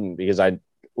 no, I wouldn't, because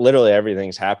literally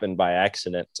everything's happened by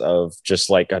accident of just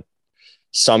like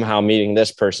somehow meeting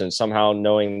this person, somehow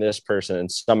knowing this person,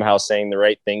 and somehow saying the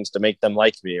right things to make them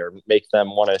like me or make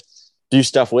them want to do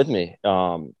stuff with me.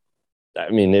 I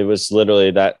mean, it was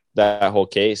literally that whole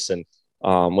case. And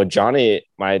with Johnny,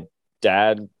 my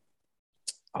dad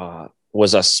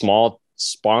was a small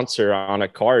sponsor on a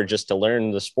car just to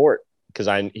learn the sport, because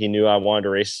he knew I wanted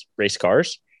to race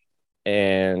cars.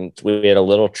 And we had a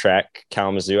little track,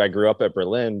 Kalamazoo. I grew up at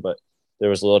Berlin, but there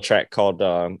was a little track called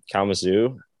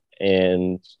Kalamazoo,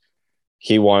 and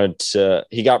he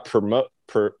got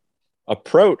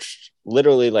approached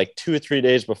literally like 2 or 3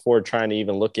 days before trying to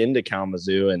even look into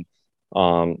Kalamazoo. And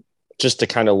just to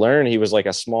kind of learn, he was like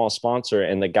a small sponsor,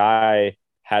 and the guy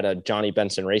had a Johnny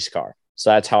Benson race car.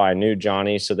 So that's how I knew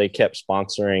Johnny. So they kept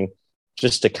sponsoring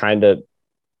just to kind of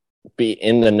be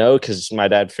in the know, because my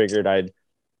dad figured I'd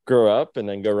grow up and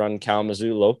then go run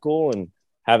Kalamazoo local and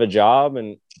have a job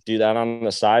and do that on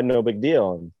the side. No big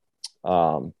deal.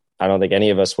 And I don't think any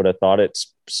of us would have thought it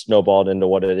snowballed into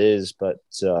what it is. But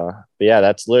yeah,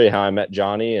 that's literally how I met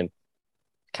Johnny, and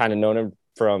kind of known him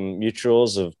from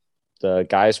mutuals of the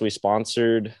guys we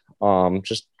sponsored,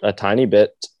 just a tiny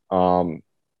bit,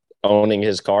 owning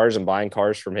his cars and buying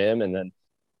cars from him. And then,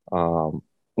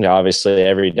 obviously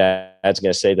every dad's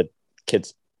going to say the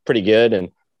kid's pretty good and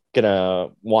going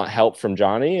to want help from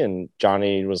Johnny. And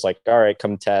Johnny was like, all right,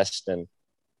 come test. And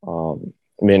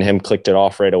me and him clicked it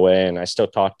off right away. And I still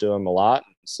talk to him a lot,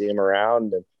 see him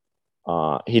around.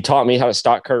 And he taught me how to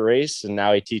stock car race. And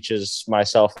now he teaches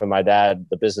myself and my dad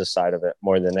the business side of it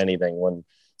more than anything, when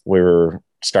we were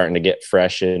starting to get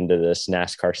fresh into this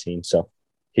NASCAR scene. So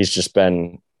he's just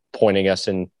been pointing us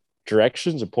in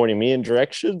directions and pointing me in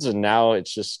directions. And now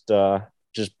it's just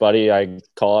buddy I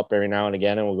call up every now and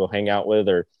again and we'll go hang out with,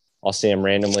 or I'll see him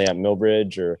randomly at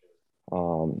Millbridge, or,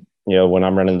 when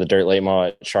I'm running the dirt late model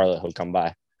at Charlotte, he'll come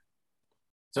by.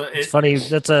 So it's funny.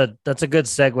 That's a good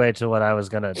segue to what I was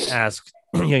going to ask.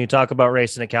 You talk about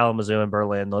racing at Kalamazoo and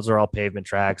Berlin. Those are all pavement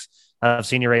tracks. I've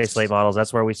seen you race late models.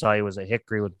 That's where we saw you was at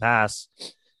Hickory with Pass.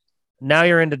 Now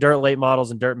you're into dirt late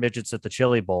models and dirt midgets at the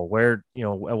Chili Bowl. Where, at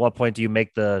what point do you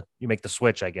make the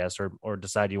switch, I guess, or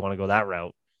decide you want to go that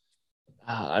route?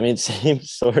 Same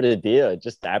sort of deal. It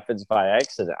just happens by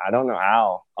accident. I don't know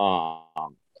how.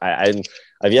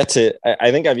 I've yet to.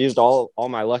 I think I've used all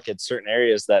my luck at certain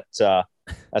areas that.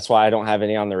 That's why I don't have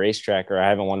any on the racetrack, or I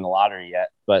haven't won the lottery yet.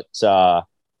 But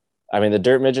the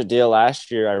dirt midget deal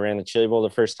last year, I ran the Chili Bowl the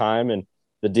first time, and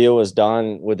the deal was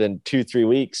done within 2-3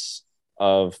 weeks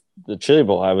of the Chili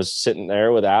Bowl. I was sitting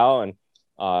there with Al, and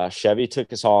Chevy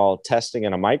took us all testing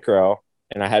in a micro,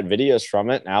 and I had videos from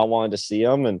it. And Al wanted to see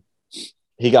them, and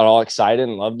he got all excited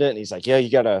and loved it. And he's like, "Yeah,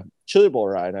 you got a Chili Bowl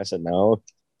ride?" And I said, "No,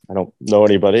 I don't know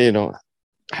anybody. I don't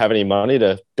have any money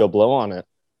to go blow on it."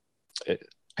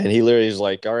 And he literally was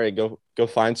like, "All right, go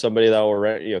find somebody that will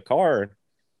rent you a car.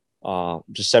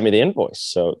 Just send me the invoice."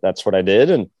 So that's what I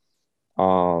did. And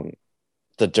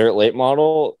the dirt late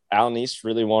model, Al Neese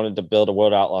really wanted to build a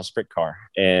World Outlaw sprint car,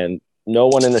 and no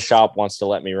one in the shop wants to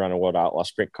let me run a World Outlaw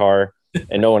sprint car.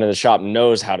 and no one in the shop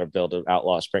knows how to build an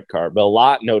outlaw sprint car, but a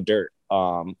lot know dirt.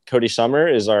 Cody Summer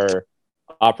is our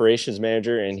operations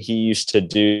manager, and he used to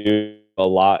do a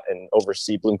lot and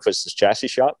oversee Bloomquist's chassis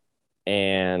shop.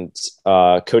 And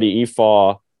Cody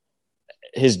Efaw,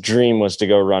 his dream was to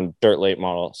go run dirt late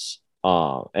models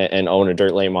and own a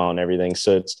dirt late model and everything.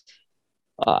 So it's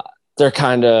their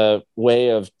kind of way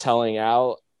of telling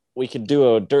out, we could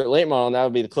do a dirt late model, and that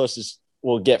would be the closest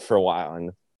we'll get for a while.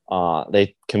 And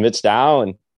they convinced Al,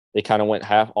 and they kind of went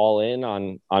half all in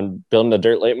on building a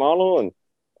dirt late model.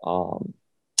 And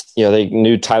they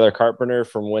knew Tyler Carpenter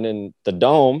from winning the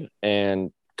Dome,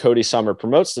 and Cody Summer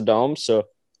promotes the Dome. So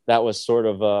that was sort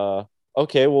of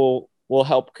okay, we'll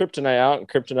help Kryptonite out, and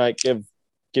Kryptonite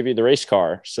give you the race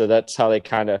car. So that's how they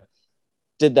kind of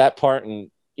did that part,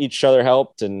 and each other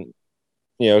helped. And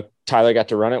Tyler got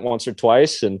to run it once or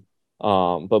twice, and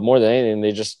but more than anything,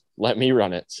 they just let me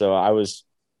run it. So I was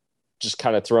just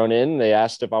kind of thrown in. They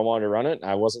asked if I wanted to run it, and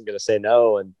I wasn't going to say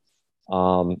no.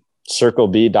 And Circle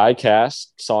B Diecast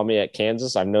saw me at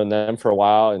Kansas. I've known them for a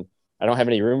while, and I don't have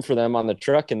any room for them on the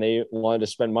truck, and they wanted to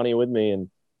spend money with me. And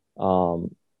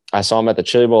I saw them at the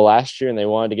Chili Bowl last year, and they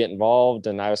wanted to get involved.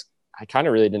 And I kind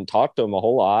of really didn't talk to them a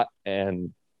whole lot.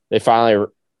 And they finally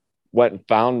went and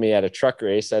found me at a truck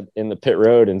race in the pit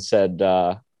road and said,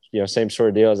 same sort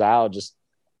of deal as Al, just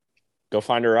go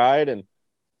find a ride and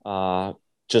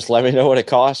just let me know what it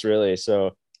costs, really.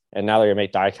 So, and now they're gonna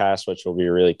make diecast, which will be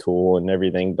really cool and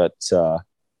everything. But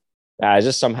I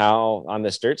just somehow on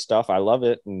this dirt stuff, I love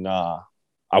it, and I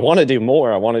want to do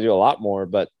more. I want to do a lot more,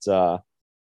 but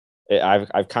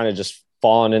I've kind of just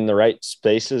fallen in the right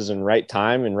spaces and right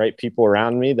time and right people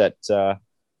around me that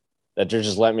they're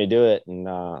just letting me do it. And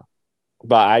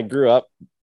but I grew up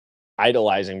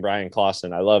idolizing Brian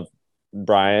Clausen. I love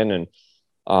Brian, and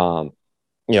I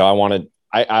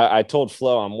told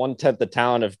Flo I'm 1/10 the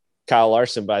talent of Kyle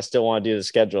Larson, but I still want to do the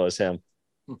schedule as him.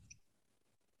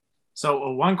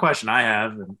 So one question I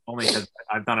have, and only because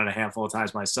I've done it a handful of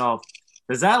times myself,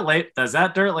 does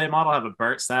that dirt late model have a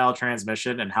Burt style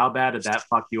transmission, and how bad did that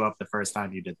fuck you up the first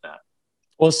time you did that?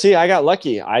 Well, see, I got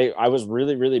lucky. I was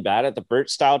really, really bad at the Burt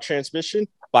style transmission,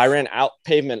 but I ran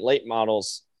pavement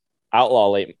outlaw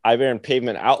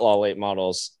late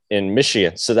models in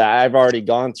Michigan, so that I've already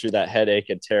gone through that headache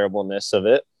and terribleness of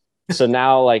it. So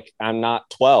now, like, I'm not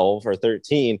 12 or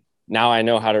 13. Now I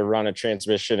know how to run a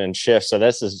transmission and shift. So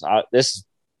this is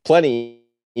plenty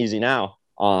easy now.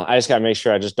 I just got to make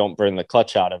sure I just don't burn the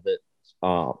clutch out of it.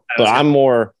 But I'm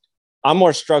more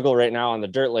struggle right now on the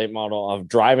dirt late model of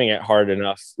driving it hard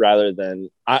enough rather than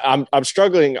I'm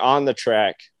struggling on the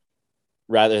track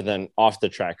rather than off the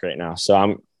track right now.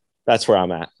 So that's where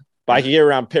I'm at. But I can get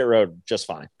around pit road just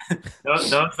fine. Those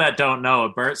that don't know, a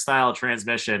Burt style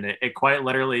transmission, it quite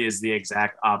literally is the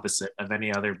exact opposite of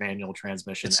any other manual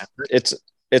transmission ever.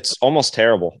 It's almost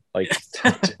terrible. Like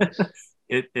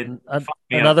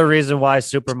another reason why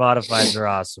super modifieds are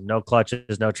awesome. No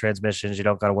clutches, no transmissions. You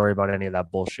don't got to worry about any of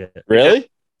that bullshit. Really?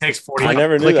 It takes 40. I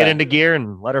never knew Click that. it into gear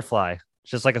and let her fly.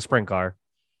 It's just like a sprint car.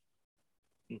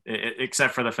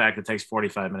 Except for the fact it takes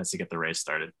 45 minutes to get the race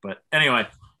started. But anyway,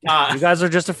 you guys are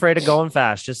just afraid of going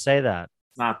fast. Just say that.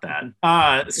 Not that.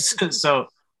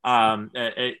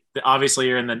 Obviously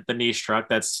you're in the niche truck.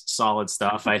 That's solid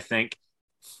stuff. I think,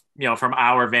 from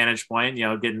our vantage point,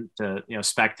 getting to,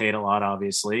 spectate a lot,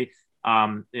 obviously,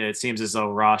 it seems as though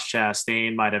Ross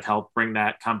Chastain might have helped bring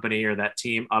that company or that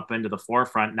team up into the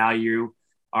forefront. Now you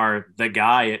are the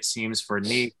guy, it seems, for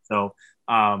niche. So,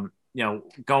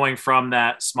 going from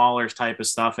that smaller type of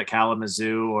stuff at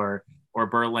Kalamazoo or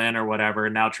Berlin or whatever,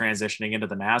 now transitioning into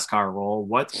the NASCAR role,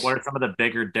 what are some of the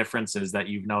bigger differences that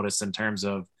you've noticed in terms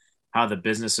of how the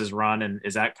business is run? And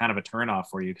is that kind of a turnoff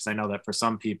for you? Because I know that for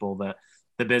some people that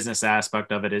the business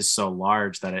aspect of it is so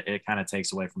large that it kind of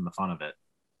takes away from the fun of it.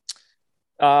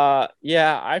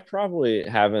 Yeah, I probably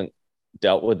haven't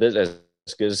dealt with it as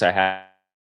good as I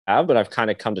have, but I've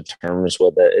kind of come to terms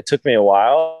with it. It took me a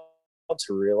while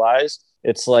to realize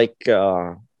it's like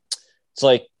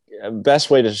best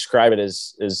way to describe it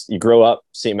is you grow up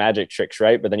seeing magic tricks,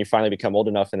 right? But then you finally become old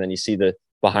enough, and then you see the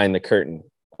behind the curtain.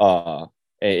 And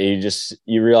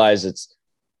you realize it's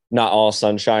not all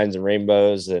sunshines and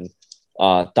rainbows, and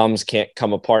thumbs can't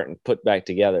come apart and put back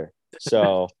together.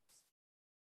 So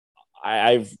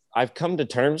I've come to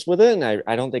terms with it, and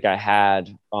I don't think I had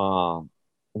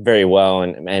very well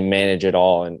and manage it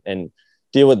all and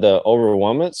deal with the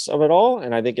overwhelmance of it all.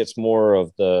 And I think it's more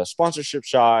of the sponsorship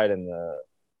side and the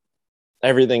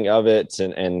everything of it,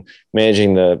 and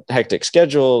managing the hectic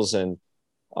schedules, and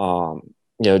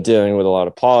dealing with a lot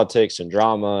of politics and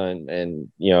drama,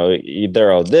 and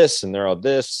they're all this and they're all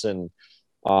this, and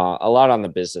a lot on the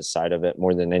business side of it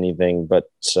more than anything. But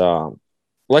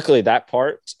luckily that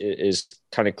part is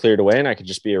kind of cleared away, and I could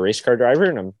just be a race car driver,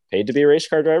 and I'm paid to be a race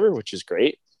car driver, which is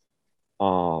great.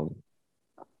 But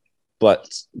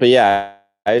yeah,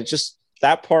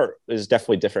 that part is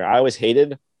definitely different. I always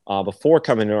hated before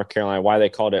coming to North Carolina why they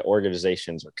called it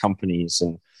organizations or companies,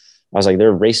 and I was like,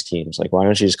 they're race teams. Like, why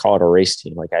don't you just call it a race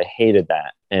team? Like, I hated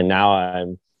that, and now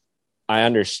I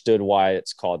understood why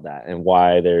it's called that and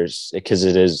why because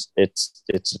it's a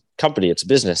company, it's a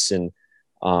business, and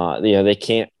they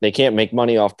can't make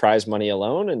money off prize money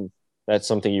alone, and that's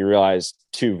something you realize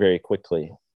too very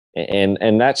quickly,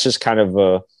 and that's just kind of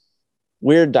a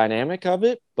weird dynamic of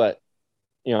it. But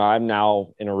I'm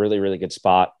now in a really, really good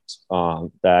spot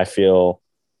that I feel,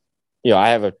 I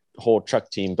have a whole truck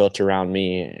team built around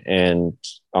me, and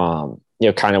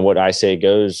kind of what I say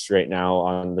goes right now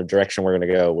on the direction we're going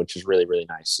to go, which is really, really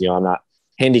nice. I'm not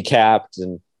handicapped,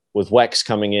 and with WEX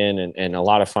coming in and a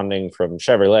lot of funding from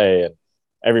Chevrolet and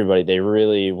everybody, they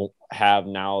really have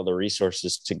now the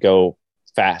resources to go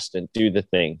fast and do the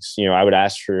things. I would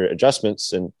ask for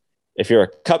adjustments, and if you're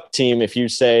a cup team, if you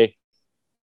say,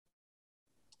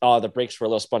 oh, the brakes were a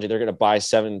little spongy, they're going to buy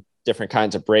 7 different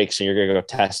kinds of brakes, and you're going to go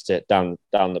test it down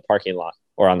the parking lot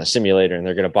or on the simulator, and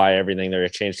they're going to buy everything. They're going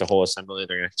to change the whole assembly.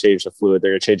 They're going to change the fluid.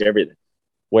 They're going to change everything.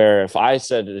 Where if I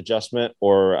said an adjustment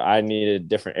or I needed a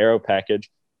different aero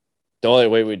package, the only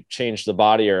way we'd change the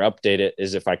body or update it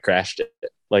is if I crashed it.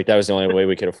 Like, that was the only way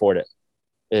we could afford it.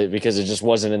 Because it just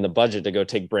wasn't in the budget to go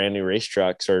take brand new race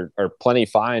trucks or plenty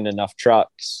fine enough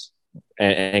trucks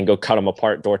and go cut them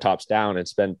apart, door tops down, and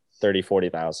spend 30,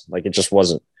 40,000. Like, it just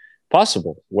wasn't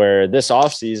possible. Where this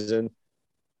off season,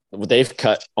 they've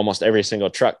cut almost every single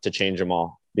truck to change them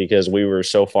all because we were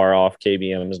so far off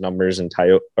KBM's numbers and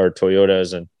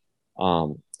Toyota's and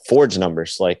Ford's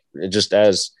numbers. Like, just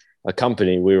as a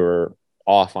company, we were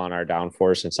off on our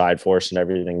downforce and side force and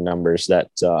everything numbers that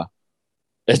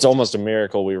it's almost a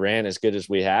miracle we ran as good as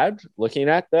we had looking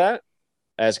at that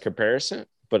as comparison.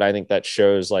 But I think that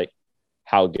shows like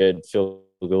how good Phil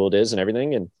Gould is and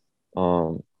everything. And,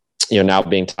 now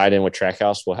being tied in with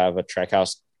Trackhouse, we'll have a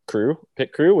Trackhouse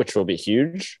pit crew, which will be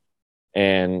huge.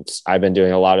 And I've been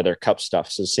doing a lot of their cup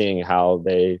stuff. So seeing how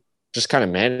they just kind of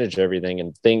manage everything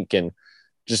and think and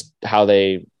just how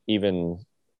they even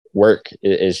work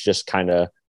is just kind of,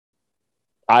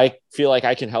 I feel like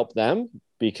I can help them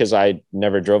because I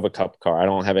never drove a cup car. I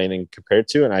don't have anything compared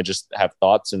to, and I just have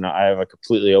thoughts, and I have a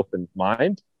completely open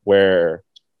mind where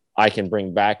I can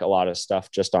bring back a lot of stuff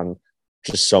just on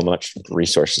just so much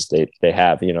resources they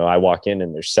have. I walk in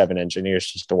and there's 7 engineers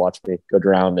just to watch me go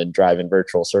around and drive in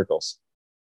virtual circles.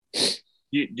 Do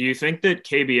you think that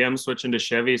KBM switching to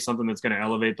Chevy is something that's going to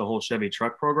elevate the whole Chevy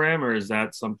truck program, or is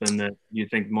that something that you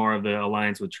think more of the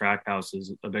alliance with Trackhouse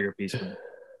is a bigger piece of it?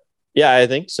 Yeah, I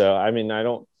think so. I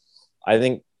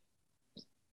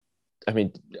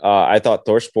thought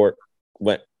ThorSport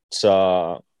went,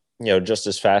 just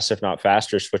as fast, if not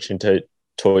faster, switching to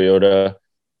Toyota,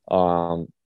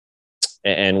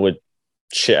 and with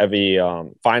Chevy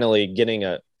finally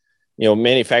getting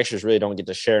manufacturers really don't get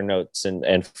to share notes,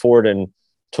 and Ford and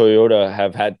Toyota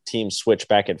have had teams switch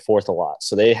back and forth a lot.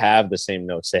 So they have the same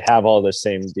notes. They have all the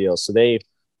same deals. So they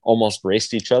almost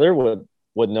raced each other with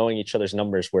knowing each other's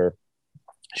numbers, where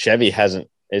Chevy hasn't.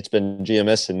 It's been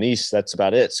GMS and Nice. That's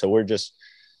about it. So we're just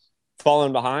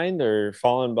falling behind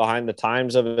the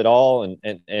times of it all,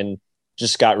 and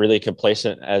just got really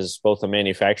complacent as both a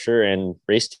manufacturer and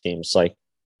race teams. Like,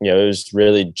 it was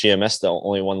really GMS the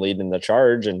only one leading the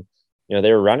charge, and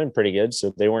they were running pretty good,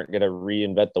 so they weren't going to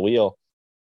reinvent the wheel.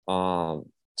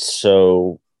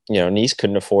 Nice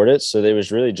couldn't afford it, so there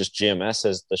was really just GMS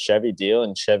as the Chevy deal,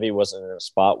 and Chevy wasn't in a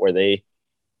spot where they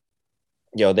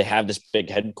have this big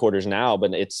headquarters now,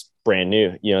 but it's brand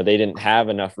new. They didn't have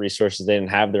enough resources. They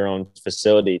didn't have their own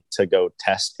facility to go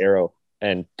test aero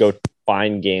and go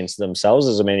find gains themselves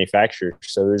as a manufacturer.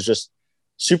 So it was just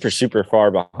super, super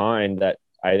far behind that.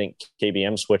 I think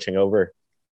KBM switching over.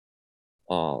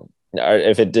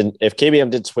 If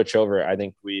KBM did switch over, I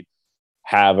think we'd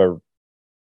have a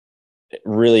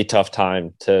really tough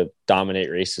time to dominate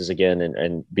races again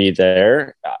and be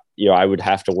there. I would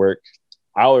have to work.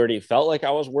 I already felt like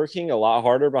I was working a lot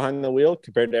harder behind the wheel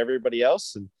compared to everybody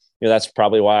else. And, that's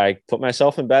probably why I put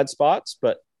myself in bad spots.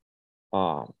 But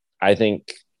I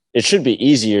think it should be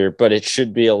easier, but it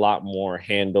should be a lot more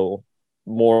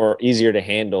easier to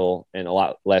handle and a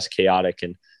lot less chaotic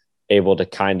and able to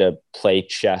kind of play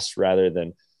chess rather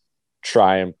than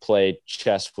try and play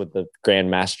chess with the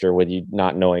grandmaster with you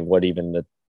not knowing what even the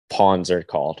pawns are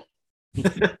called.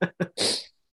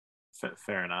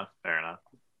 Fair enough.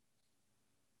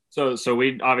 So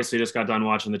we obviously just got done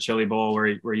watching the Chili Bowl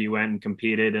where you went and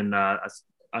competed, and I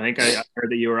think I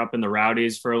heard that you were up in the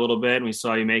Rowdies for a little bit, and we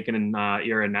saw you making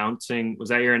your announcing. Was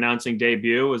that your announcing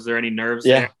debut? Was there any nerves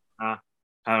there?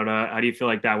 How do you feel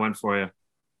like that went for you?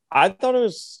 I thought it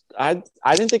was. I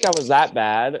didn't think I was that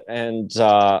bad, and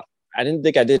I didn't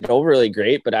think I did overly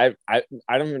great. But I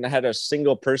don't even had a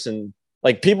single person.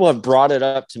 Like, people have brought it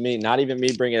up to me, not even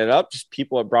me bringing it up. Just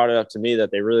people have brought it up to me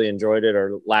that they really enjoyed it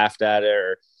or laughed at it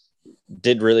or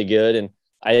did really good. And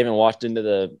I even walked into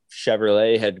the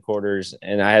Chevrolet headquarters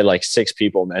and I had like 6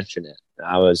 people mention it.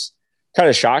 I was kind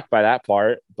of shocked by that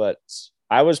part, but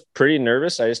I was pretty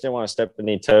nervous. I just didn't want to step on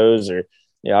any toes, or,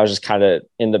 I was just kind of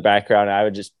in the background. I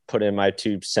would just put in my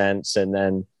 2 cents. And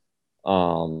then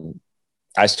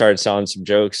I started selling some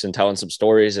jokes and telling some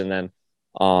stories. And then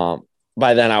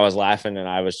by then I was laughing and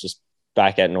I was just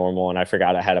back at normal, and I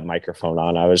forgot I had a microphone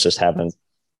on. I was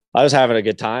having a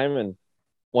good time. And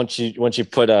once you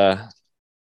put a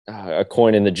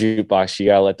coin in the jukebox, you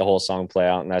gotta let the whole song play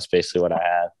out, and that's basically what I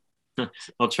had.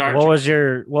 Well, what was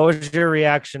your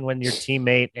reaction when your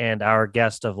teammate and our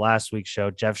guest of last week's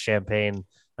show, Jeff Champagne,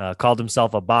 called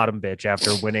himself a bottom bitch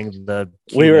after winning the?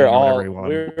 We were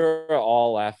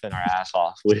all laughing our ass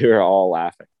off. We were all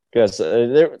laughing because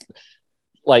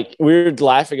we were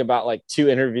laughing about like 2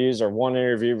 interviews or 1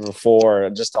 interview before,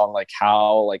 just on like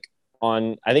how I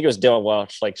think it was Dylan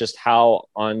Welch, like just how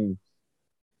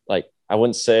I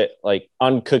wouldn't say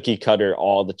uncookie cutter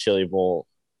all the Chili Bowl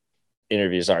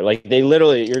interviews are. Like, they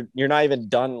literally, you're not even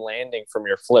done landing from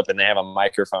your flip and they have a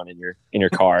microphone in your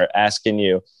car asking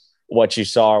you what you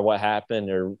saw or what happened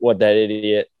or what that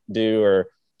idiot do, or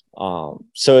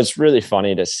so it's really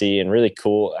funny to see and really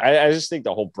cool. I just think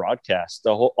the whole broadcast,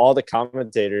 all the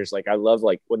commentators, like, I love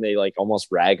like when they like almost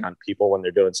rag on people when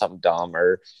they're doing something dumb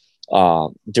or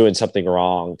doing something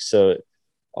wrong. So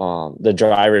the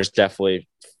drivers definitely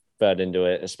fed into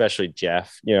it, especially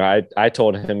Jeff. I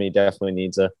told him he definitely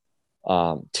needs a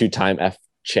 2-time F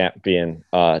champion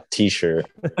t-shirt,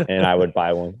 and I would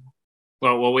buy one.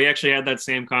 Well, we actually had that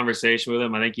same conversation with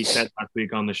him. I think he said last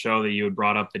week on the show that you had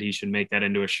brought up that he should make that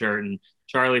into a shirt. And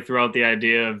Charlie threw out the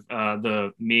idea of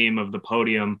the meme of the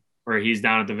podium where he's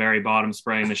down at the very bottom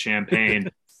spraying the champagne.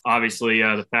 Obviously,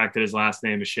 the fact that his last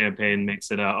name is Champagne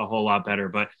makes it a whole lot better.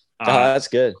 But that's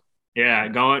good. Yeah,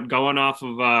 going off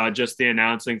of just the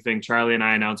announcing thing, Charlie and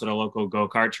I announced at a local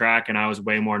go-kart track, and I was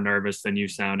way more nervous than you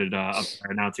sounded up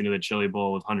there announcing to the Chili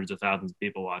Bowl with hundreds of thousands of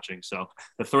people watching. So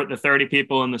the 30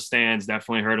 people in the stands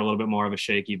definitely heard a little bit more of a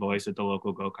shaky voice at the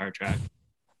local go-kart track.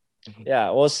 Yeah,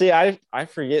 well, see, I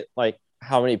forget like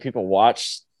how many people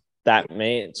watched that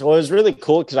main. So it was really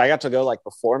cool because I got to go like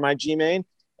before my G main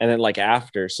and then like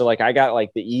after. So like I got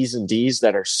like the E's and D's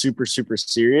that are super, super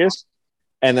serious.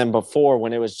 And then before,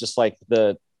 when it was just like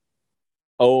the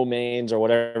O mains or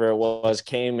whatever it was,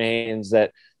 K mains,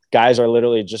 that guys are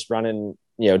literally just running,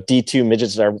 D2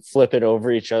 midgets that are flipping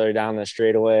over each other down the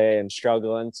straightaway and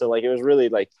struggling. So like, it was really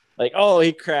like, oh,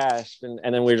 he crashed. And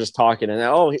then we were just talking and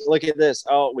oh, look at this.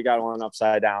 Oh, we got one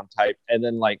upside down type. And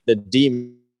then like the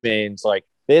D mains, like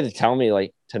they had to tell me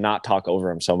like to not talk over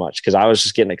him so much because I was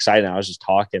just getting excited. I was just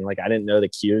talking. Like, I didn't know the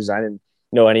cues. I didn't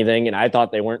know anything. And I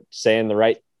thought they weren't saying the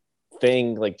right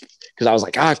thing, like, because I was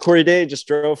like, Corey Day just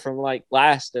drove from like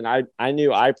last, and I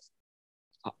knew I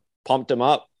pumped him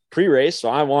up pre-race, so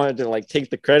I wanted to like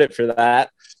take the credit for that.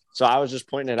 So I was just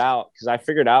pointing it out because I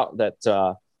figured out that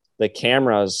the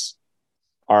cameras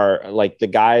are like, the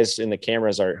guys in the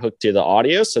cameras are hooked to the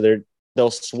audio, so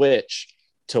they'll switch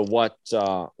to what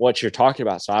you're talking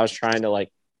about. So I was trying to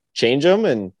like change them,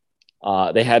 and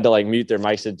they had to like mute their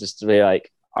mics and just to be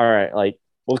like, all right, like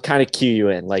we'll kind of cue you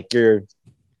in, like you're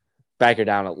back her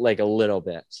down like a little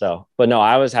bit. So, but no,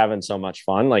 I was having so much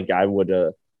fun. Like I would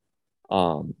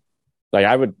I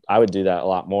would do that a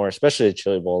lot more, especially at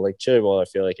Chili Bowl. Like Chili Bowl, I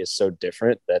feel like is so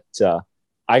different that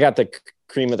I got the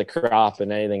cream of the crop,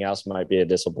 and anything else might be a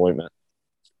disappointment.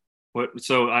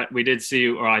 We did see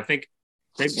you, or I think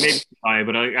maybe,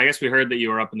 but I guess we heard that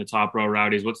you were up in the top row,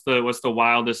 Rowdies. What's the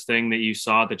wildest thing that you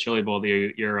saw at the Chili Bowl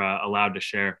that you're allowed to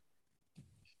share?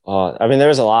 I mean, there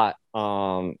was a lot.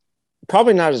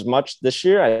 Probably not as much this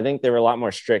year. I think they were a lot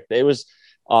more strict. It was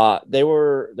there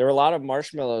were a lot of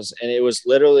marshmallows, and it was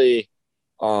literally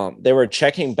they were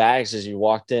checking bags as you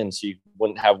walked in, so you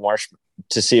wouldn't have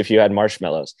to see if you had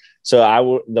marshmallows.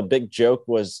 So the big joke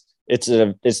was it's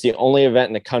the only event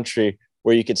in the country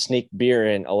where you could sneak beer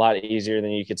in a lot easier than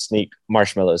you could sneak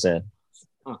marshmallows in.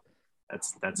 Huh.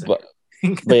 That's it.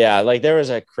 But yeah, like there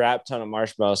was a crap ton of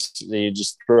marshmallows that you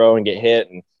just throw and get hit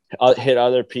and hit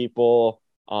other people.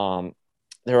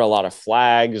 There were a lot of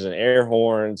flags and air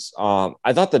horns.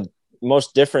 I thought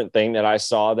most different thing that I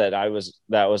saw that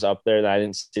was up there that I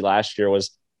didn't see last year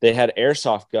was they had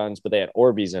airsoft guns, but they had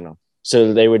Orbeez in them.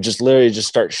 So they would just literally just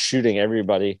start shooting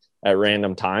everybody at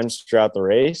random times throughout the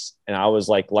race. And I was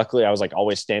like, luckily I was like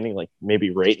always standing like maybe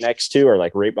right next to or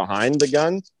like right behind the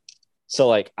gun. So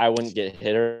like I wouldn't get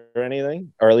hit or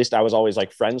anything, or at least I was always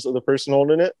like friends with the person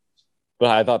holding it. But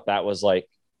I thought that was like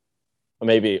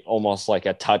maybe almost like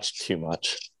a touch too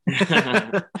much.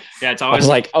 Yeah, it's I always was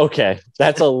like, okay,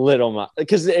 that's a little much,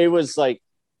 because it was like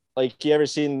you ever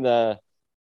seen the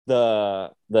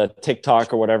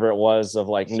TikTok or whatever it was of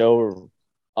like no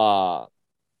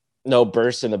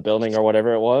burst in the building or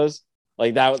whatever it was.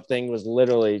 Like that thing was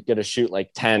literally going to shoot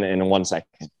like 10 in 1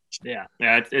 second. Yeah.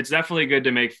 It's definitely good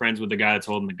to make friends with the guy that's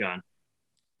holding the gun.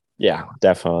 Yeah,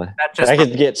 definitely. I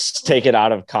could get taken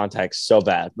out of context so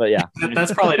bad, but yeah,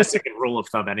 that's probably just a good rule of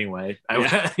thumb anyway.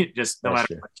 Just no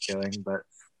matter what you're doing. But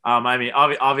I mean,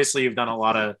 obviously you've done a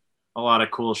lot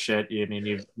of cool shit. I mean,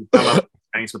 you've come up with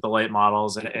things with the late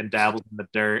models and dabbled in the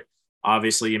dirt.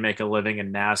 Obviously, you make a living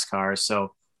in NASCAR,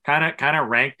 so kind of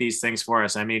rank these things for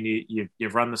us. I mean,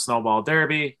 you've run the Snowball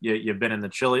Derby, you've been in the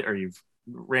Chili, or you've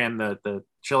ran the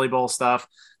Chili Bowl stuff.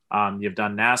 You've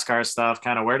done NASCAR stuff.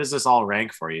 Kind of where does this all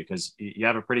rank for you? Because you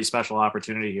have a pretty special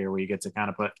opportunity here where you get to kind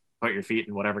of put your feet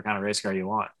in whatever kind of race car you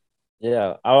want.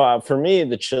 Yeah. For me,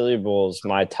 the Chili Bowl is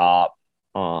my top.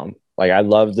 Like I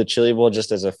love the Chili Bowl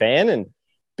just as a fan, and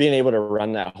being able to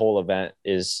run that whole event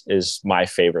is my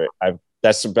favorite.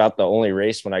 That's about the only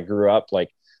race when I grew up.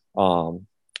 Like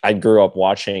I grew up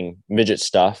watching midget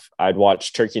stuff. I'd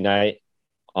watch Turkey Night.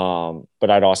 But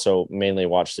I'd also mainly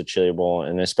watch the Chili Bowl,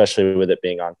 and especially with it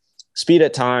being on speed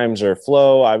at times or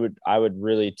flow, I would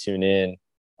really tune in,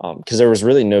 because there was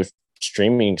really no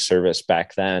streaming service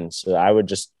back then. So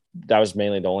that was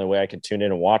mainly the only way I could tune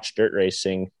in and watch dirt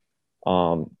racing.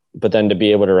 But then to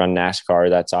be able to run NASCAR,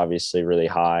 that's obviously really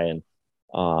high. And,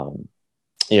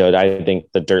 I think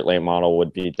the dirt late model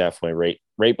would be definitely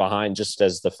right behind, just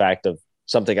as the fact of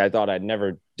something I thought I'd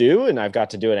never do. And I've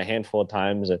got to do it a handful of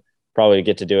times, and probably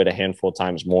get to do it a handful of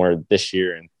times more this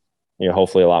year, and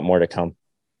hopefully a lot more to come.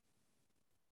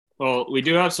 Well, we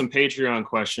do have some Patreon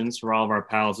questions for all of our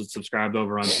pals that subscribed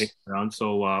over on Patreon,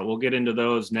 so we'll get into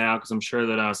those now, because I'm sure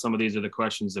that some of these are the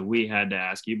questions that we had to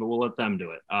ask you, but we'll let them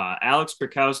do it. Alex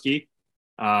Krakowski,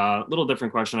 a little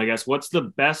different question, I guess. What's the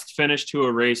best finish to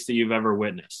a race that you've ever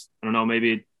witnessed? I don't know,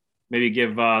 maybe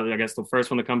give I guess the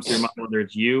first one that comes to your mind, whether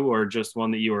it's you or just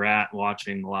one that you were at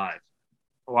watching live.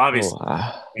 Well, obviously,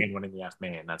 winning the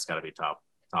F-Main, that's got to be top.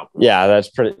 Yeah,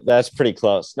 that's pretty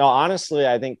close. No, honestly,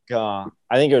 I think it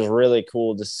was really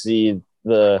cool to see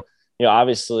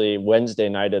obviously Wednesday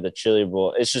night of the Chili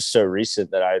Bowl. It's just so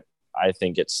recent that I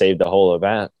think it saved the whole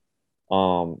event.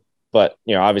 But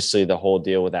obviously the whole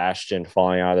deal with Ashton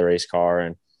falling out of the race car,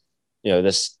 and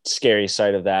this scary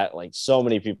sight of that, like so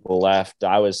many people left.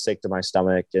 I was sick to my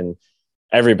stomach, and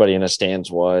everybody in the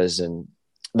stands was, and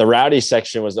the rowdy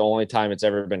section was the only time it's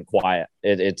ever been quiet.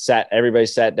 Everybody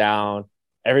sat down.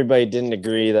 Everybody didn't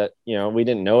agree that, we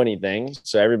didn't know anything.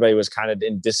 So everybody was kind of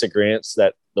in disagreement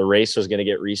that the race was going to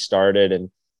get restarted. And,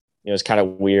 it was kind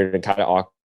of weird and kind of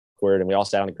awkward. And we all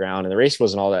sat on the ground, and the race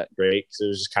wasn't all that great because it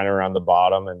was just kind of around the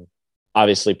bottom. And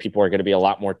obviously people are going to be a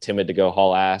lot more timid to go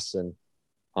haul ass. And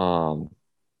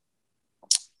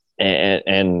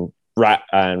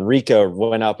Rico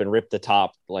went up and ripped the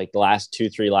top like the last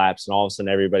 2-3 laps, and all of a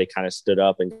sudden everybody kind of stood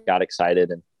up and got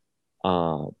excited, and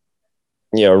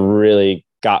really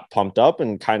got pumped up,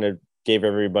 and kind of gave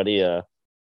everybody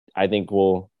I think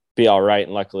we'll be all right.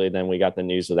 And luckily then we got the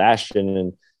news with Ashton,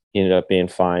 and he ended up being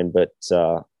fine. But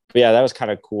yeah, that was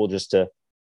kind of cool just to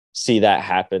see that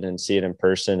happen and see it in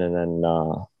person. And then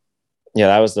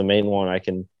that was the main one I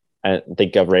can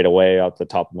think of right away off the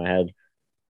top of my head.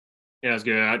 Yeah, it's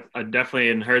good. I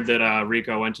definitely heard that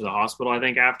Rico went to the hospital, I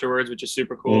think, afterwards, which is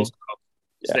super cool. So,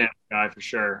 stand guy for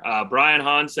sure. Brian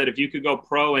Hahn said, if you could go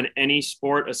pro in any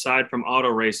sport aside from auto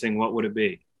racing, what would it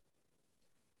be?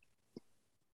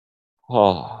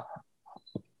 Oh,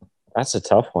 that's a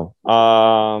tough one.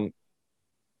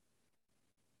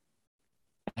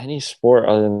 Any sport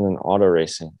other than auto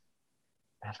racing.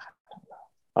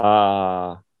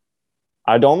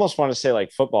 I'd almost want to say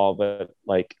like football, but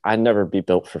like I'd never be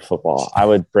built for football.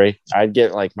 I'd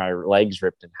get like my legs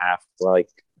ripped in half. Like,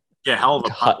 yeah, hell of a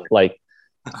cut. Like,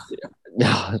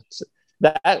 no,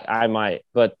 that I might,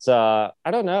 but I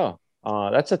don't know.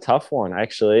 That's a tough one,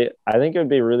 actually. I think it would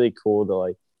be really cool to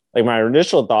like my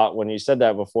initial thought when you said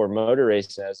that before motor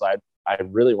racing is I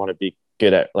really want to be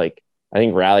good at like, I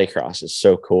think rallycross is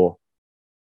so cool.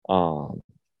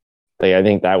 Like, I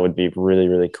think that would be really,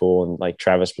 really cool, and like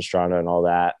Travis Pastrana and all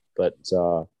that. But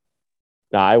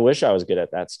No, I wish I was good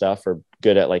at that stuff or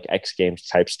good at like X Games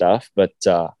type stuff, but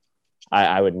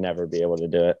I would never be able to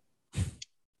do it.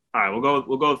 All right,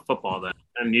 we'll go with football then.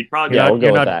 And you'd probably we'll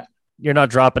go with that. You're not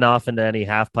dropping off into any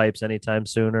half pipes anytime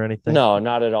soon or anything? No,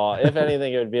 not at all. If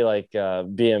anything, it would be like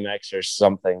BMX or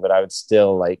something, but I would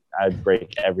still I'd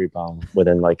break every bone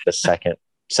within like the second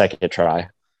try.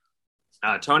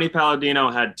 Tony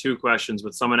Palladino had 2 questions,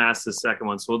 but someone asked the second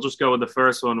one. So we'll just go with the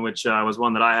first one, which was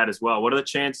one that I had as well. What are the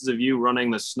chances of you running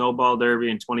the Snowball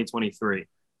Derby in 2023?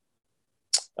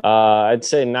 I'd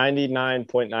say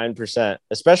 99.9%,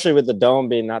 especially with the Dome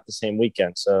being not the same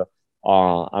weekend. So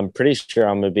I'm pretty sure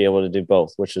I'm going to be able to do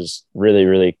both, which is really,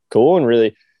 really cool and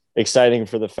really exciting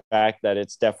for the fact that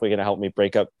it's definitely going to help me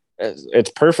break up. It's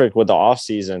perfect with the off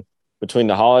season between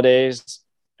the holidays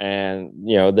and,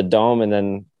 the Dome and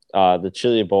then the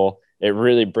Chili Bowl. It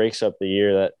really breaks up the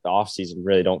year that the off season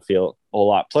really don't feel a whole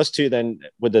lot. Plus 2, then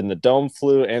within the Dome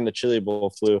flu and the Chili Bowl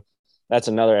flu, that's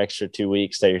another extra 2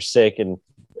 weeks that you're sick, and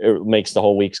it makes the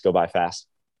whole weeks go by fast.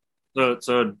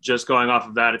 So just going off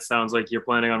of that, it sounds like you're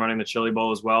planning on running the Chili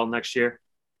Bowl as well next year.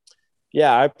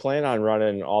 Yeah, I plan on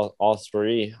running all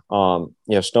 3.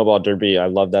 Snowball Derby, I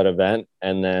love that event,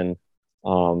 and then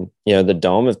the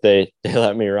Dome if they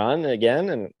let me run again,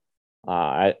 and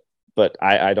I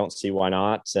don't see why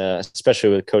not, especially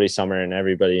with Cody Summer and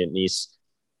everybody at Nice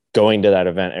going to that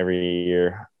event every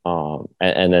year,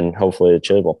 and then hopefully the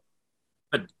Chili Bowl.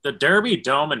 The Derby,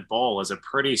 Dome, and Bowl is a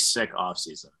pretty sick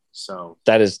offseason. So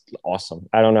that is awesome.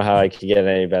 I don't know how I could get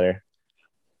any better.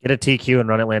 Get a TQ and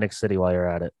run Atlantic City while you're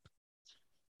at it.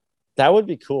 That would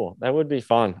be cool. That would be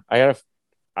fun. I've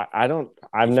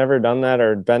never done that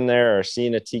or been there or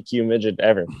seen a TQ midget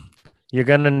ever. You're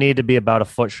going to need to be about a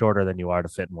foot shorter than you are to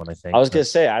fit in one, I think. I was going to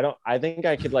say, I think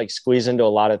I could squeeze into a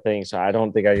lot of things. So I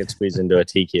don't think I could squeeze into a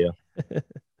TQ.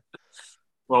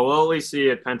 Well, we'll at least see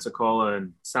at Pensacola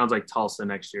and sounds like Tulsa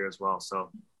next year as well.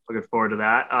 So looking forward to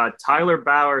that. Tyler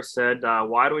Bauer said,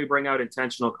 why do we bring out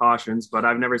intentional cautions? But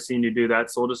I've never seen you do that.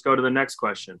 So we'll just go to the next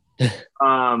question.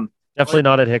 Definitely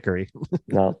not at Hickory.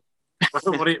 No.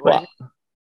 What?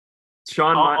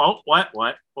 Sean.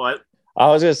 What? I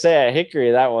was going to say at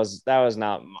Hickory, that was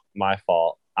not my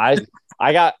fault.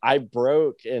 I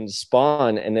broke and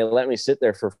spun and they let me sit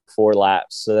there for 4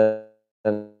 laps. So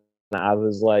then I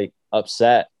was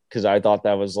upset because I thought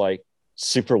that was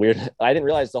super weird. I didn't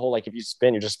realize the whole if you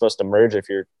spin, you're just supposed to merge if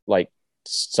you're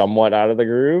somewhat out of the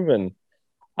groove. And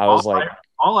I was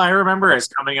all I remember is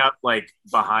coming up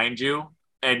behind you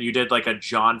and you did a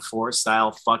John Force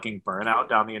style fucking burnout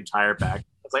down the entire back.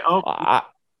 It's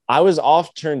I was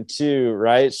off turn 2,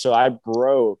 right? So I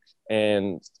broke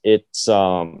and it's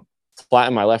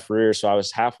flattened my left rear. So I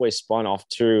was halfway spun off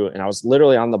 2 and I was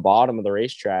literally on the bottom of the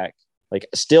racetrack,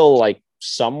 still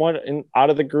somewhat out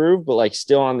of the groove, but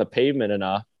still on the pavement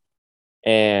enough.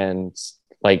 And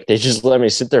they just let me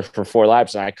sit there for 4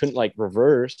 laps and I couldn't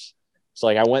reverse. So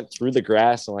I went through the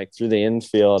grass and through the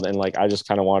infield and I just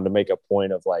kind of wanted to make a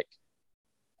point of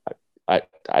I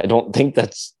don't think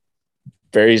that's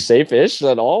very safe-ish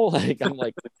at all. I'm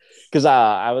because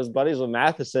I was buddies with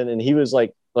Matheson and he was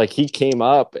he came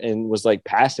up and was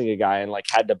passing a guy and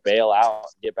had to bail out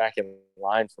and get back in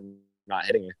line from not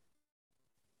hitting it.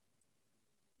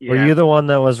 Yeah. Were you the one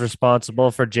that was responsible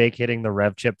for Jake hitting the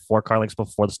rev chip 4 car lengths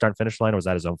before the start finish line, or was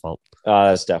that his own fault?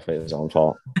 That's definitely his own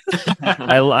fault.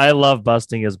 I love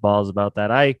busting his balls about that.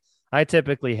 I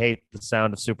typically hate the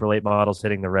sound of super late models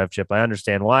hitting the rev chip. I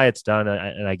understand why it's done,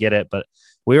 and I get it, but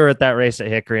we were at that race at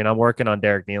Hickory, and I'm working on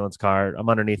Derek Nealon's car. I'm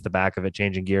underneath the back of it,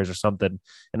 changing gears or something,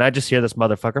 and I just hear this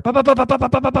motherfucker pop, pop, pop, pop,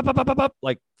 pop, pop, pop, pop, pop,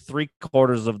 pop,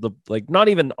 3/4 of the not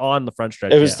even on the front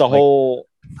stretch. It was the whole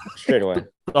straightaway.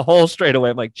 The whole straightaway.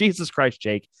 I'm like, Jesus Christ,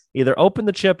 Jake! Either open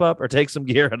the chip up or take some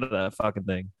gear out of that fucking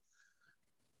thing.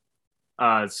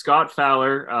 Scott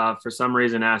Fowler, for some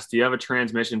reason, asked, do you have a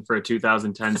transmission for a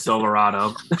 2010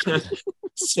 Silverado?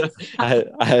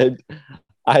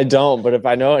 I don't, but if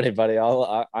I know anybody,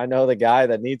 I know the guy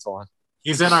that needs one.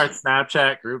 He's in our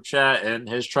Snapchat group chat, and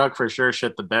his truck for sure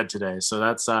shit the bed today. So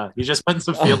that's he's just putting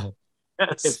some field.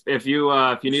 Yes. If you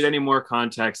need any more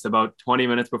context, about 20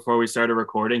 minutes before we started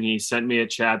recording, he sent me a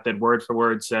chat that word for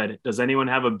word said, "Does anyone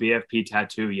have a BFP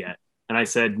tattoo yet?" And I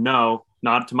said, "No,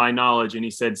 not to my knowledge." And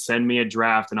he said, "Send me a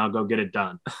draft and I'll go get it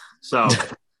done." So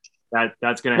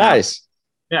that's gonna nice.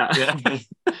 Happen.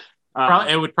 Yeah.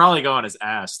 It would probably go on his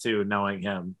ass too, knowing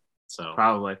him. So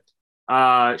probably.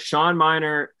 Sean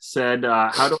Miner said,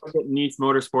 "How do I get Nice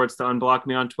Motorsports to unblock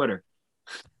me on Twitter?"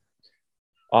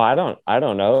 Oh, I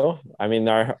don't know. I mean,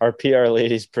 our PR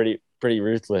lady's pretty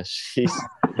ruthless.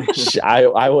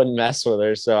 I wouldn't mess with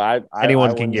her. So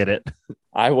anyone can get it.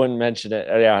 I wouldn't mention it.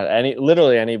 Yeah,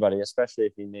 literally anybody, especially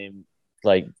if you name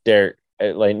like Derek,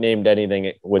 like named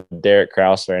anything with Derek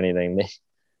Kraus or anything.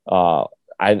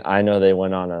 I know they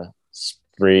went on a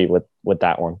spree with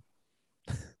that one.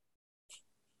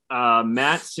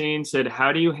 Matt Seen said,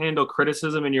 "How do you handle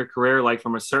criticism in your career, like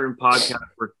from a certain podcast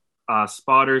where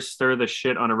spotters stir the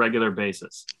shit on a regular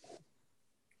basis?"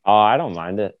 Oh, I don't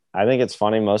mind it. I think it's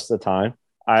funny most of the time.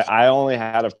 I only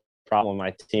had a problem.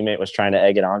 My teammate was trying to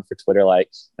egg it on for Twitter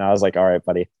likes, and I was like, "All right,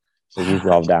 buddy, so you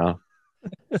calm down."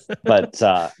 But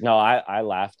no, I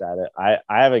laughed at it. I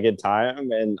have a good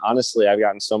time, and honestly, I've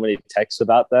gotten so many texts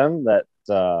about them that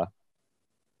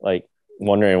like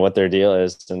wondering what their deal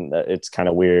is, and it's kind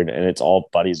of weird, and it's all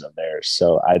buddies of theirs.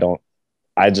 So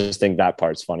I just think that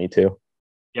part's funny too.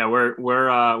 Yeah,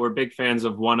 we're big fans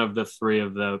of one of the three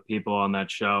of the people on that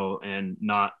show, and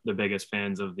not the biggest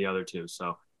fans of the other two.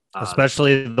 So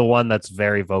especially the one that's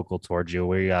very vocal towards you.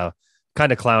 We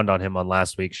kind of clowned on him on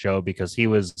last week's show because he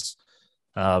was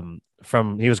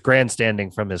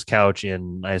grandstanding from his couch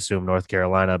in, I assume, North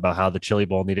Carolina about how the Chili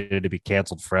Bowl needed to be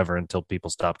canceled forever until people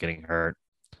stopped getting hurt.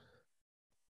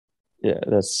 Yeah,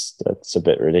 that's a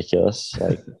bit ridiculous.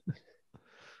 Like,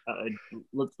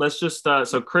 let's just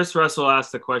so Chris Russell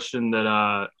asked a question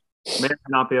that may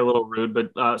not be a little rude,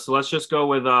 but so let's just go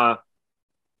with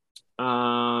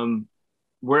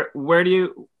where do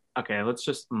you let's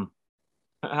just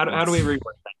how do we reword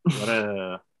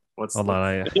that? Hold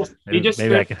on,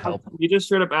 maybe I can help. You just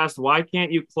straight up asked, why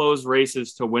can't you close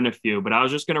races to win a few? But I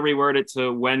was just going to reword it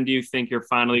to, when do you think you're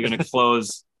finally going to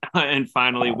close and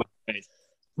finally win a race?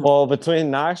 Well,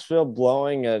 between Knoxville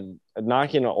blowing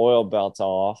knocking an oil belt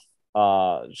off,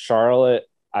 Charlotte,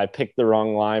 I picked the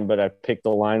wrong line, but I picked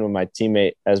the line with my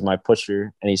teammate as my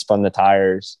pusher, and he spun the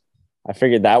tires. I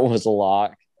figured that was a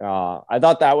lock. I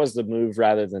thought that was the move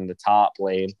rather than the top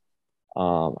lane.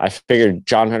 I figured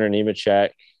John Hunter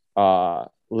Nemechek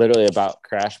literally about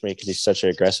crashed me because he's such an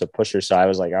aggressive pusher. So I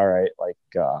was like, all right,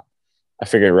 I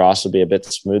figured Ross would be a bit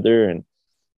smoother, and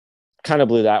kind of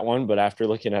blew that one. But after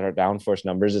looking at our downforce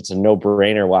numbers, it's a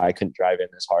no-brainer why I couldn't drive in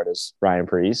as hard as Ryan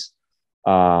Preece.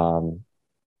 Yeah,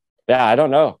 I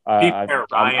don't know.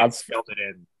 Ryan filled it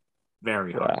in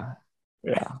very hard.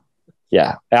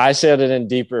 Yeah. I said it in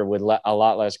deeper with a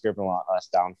lot less grip and a lot less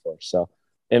downforce. So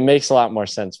it makes a lot more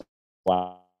sense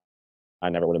why I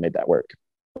never would have made that work.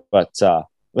 But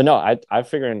no, I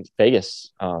figure in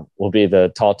Vegas will be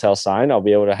the tall tale sign. I'll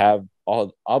be able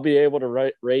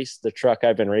to race the truck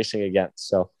I've been racing against.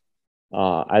 So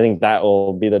I think that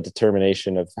will be the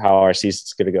determination of how our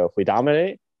season's going to go. If we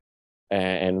dominate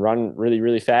and run really,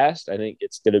 really fast, I think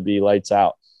it's going to be lights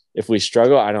out. If we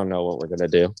struggle, I don't know what we're going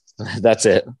to do. That's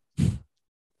it.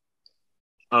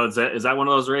 Oh, is that one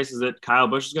of those races that Kyle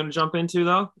Busch is going to jump into,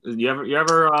 though? You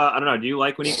ever I don't know, do you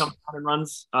like when he comes out and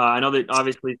runs? I know that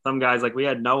obviously some guys, like we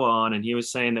had Noah on, and he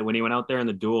was saying that when he went out there in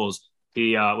the duels,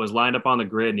 he was lined up on the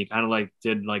grid, and he kind of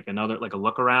did a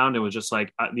look around and was just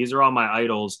like, these are all my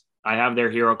idols. I have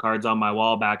their hero cards on my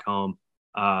wall back home.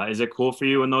 Is it cool for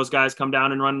you when those guys come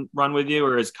down and run with you,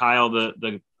 or is Kyle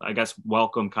the I guess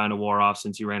welcome kind of wore off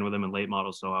since you ran with him in late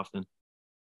models so often?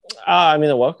 I mean,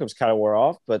 the welcomes kind of wore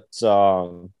off, but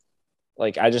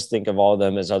I just think of all of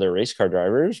them as other race car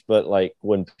drivers. But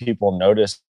when people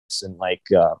notice, and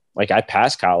I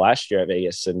passed Kyle last year at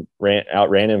Vegas and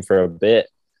outran him for a bit,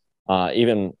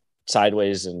 even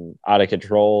sideways and out of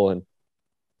control, and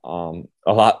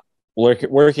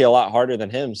working a lot harder than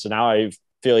him. So now I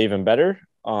feel even better.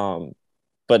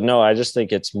 But no, I just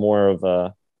think it's more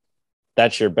of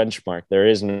that's your benchmark.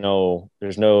 There's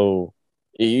no.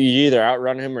 You either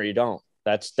outrun him or you don't.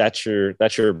 That's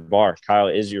your bar. Kyle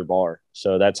is your bar.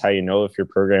 So that's how you know if your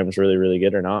program is really, really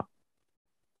good or not.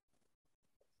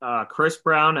 Chris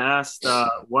Brown asked,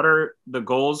 what are the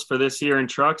goals for this year in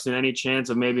trucks, and any chance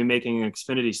of maybe making an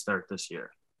Xfinity start this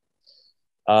year?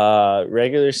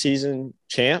 Regular season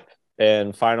champ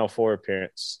and Final Four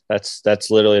appearance.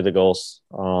 That's literally the goals.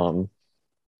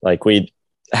 We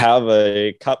have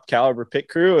a Cup caliber pit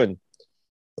crew and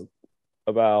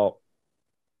about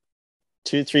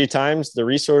 2-3 times the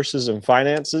resources and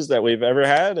finances that we've ever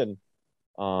had, and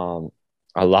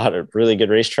a lot of really good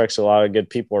race trucks, a lot of good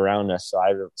people around us. So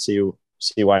I don't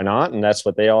see why not, and that's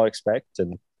what they all expect,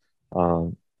 and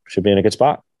should be in a good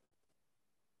spot.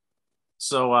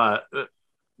 So, is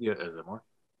there more?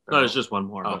 No, there's just one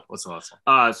more. Oh, what's the last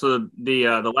one? So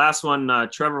the last one,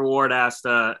 Trevor Ward asked,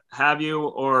 have you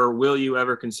or will you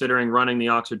ever considering running the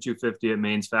Oxford 250 at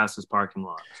Maine's fastest parking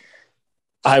lot?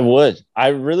 I would. I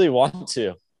really want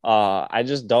to. I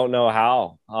just don't know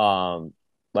how.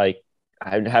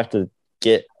 I'd have to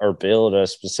get or build a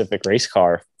specific race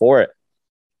car for it.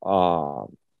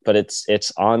 But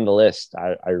it's on the list.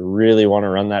 I really want to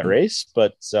run that race,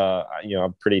 but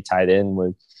I'm pretty tied in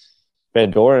with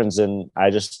Van Doren's, and I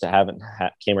just haven't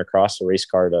came across a race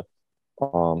car to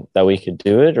that we could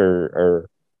do it, or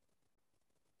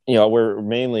we're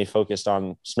mainly focused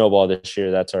on Snowball this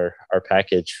year. That's our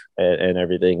package and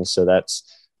everything. So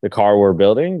that's the car we're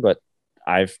building. But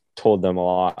I've told them a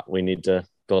lot. We need to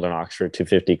build an Oxford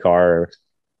 250 car.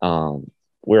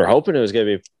 We were hoping it was going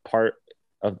to be part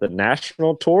of the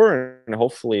national tour and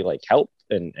hopefully like help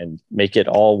and make it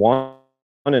all one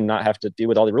and not have to deal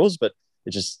with all the rules. But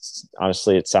it just,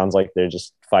 honestly, it sounds like they're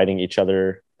just fighting each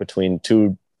other between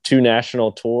two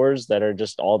national tours that are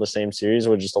just all the same series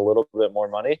with just a little bit more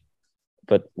money,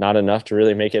 but not enough to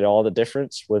really make it all the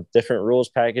difference with different rules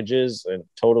packages and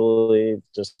totally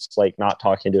just like not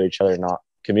talking to each other, not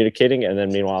communicating. And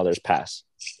then meanwhile, there's pass.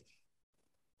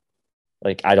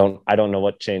 Like, I don't know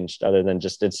what changed other than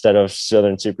just instead of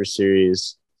Southern Super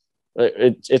Series,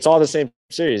 it's all the same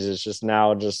series. It's just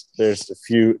now there's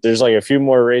like a few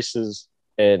more races.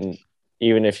 And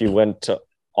even if you went to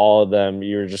all of them,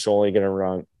 you're just only going to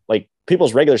run like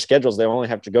people's regular schedules. They only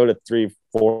have to go to 3-4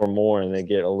 more and they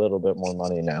get a little bit more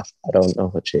money now. I don't know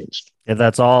what changed. Yeah,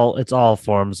 it's all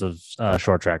forms of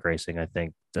short track racing, I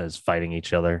think, as fighting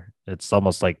each other. It's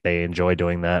almost like they enjoy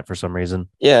doing that for some reason.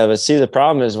 Yeah, but see, the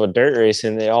problem is with dirt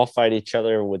racing, they all fight each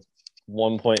other with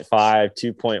 1.5,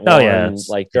 2.1. Oh, yeah,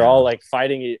 like they're all like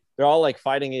fighting. They're all like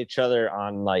fighting each other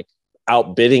on like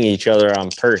outbidding each other on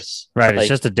purse. Right. Like, it's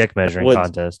just a dick measuring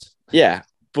contest. Yeah,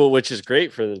 but which is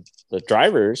great for the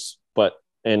drivers. But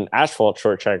in asphalt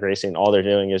short track racing, all they're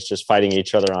doing is just fighting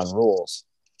each other on rules.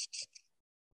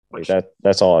 Like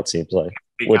that's all it seems like.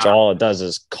 Which all it does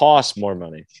is cost more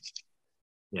money.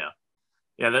 Yeah.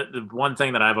 Yeah. The one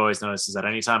thing that I've always noticed is that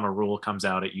anytime a rule comes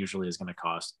out, it usually is going to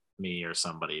cost me or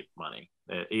somebody money.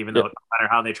 Even though no matter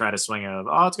how they try to swing it,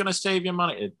 it's going to save you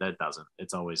money. That doesn't.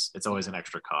 It's always an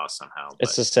extra cost somehow. But.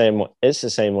 It's the same. It's the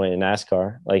same way in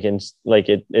NASCAR.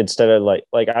 Instead of like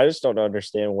I just don't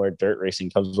understand where dirt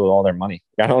racing comes with all their money.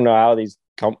 I don't know how these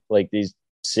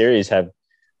series have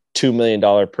 $2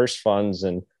 million purse funds,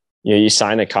 and you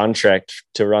sign a contract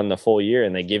to run the full year,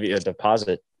 and they give you a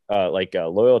deposit, like a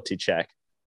loyalty check,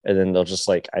 and then they'll just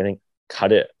I think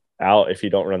cut it out if you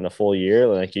don't run the full year.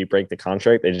 Like you break the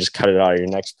contract, they just cut it out of your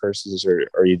next purses,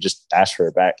 or you just ask for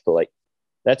it back. But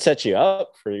that sets you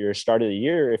up for your start of the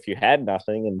year if you had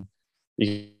nothing and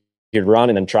you could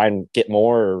run and then try and get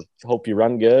more or hope you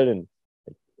run good. And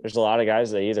there's a lot of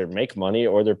guys that either make money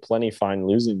or they're plenty fine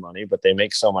losing money, but they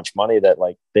make so much money that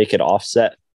they could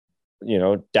offset.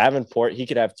 Davenport, he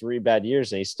could have 3 bad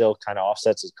years and he still kind of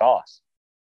offsets his costs.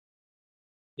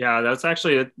 Yeah, that's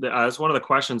actually that's one of the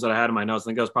questions that I had in my notes. I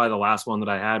think that was probably the last one that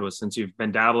I had was, since you've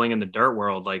been dabbling in the dirt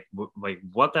world,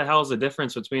 what the hell is the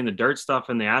difference between the dirt stuff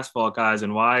and the asphalt guys,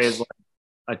 and why is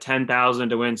a 10,000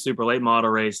 to win super late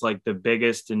model race the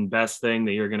biggest and best thing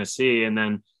that you're going to see, and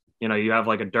then you have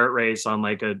a dirt race on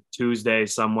a Tuesday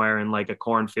somewhere in a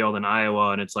cornfield in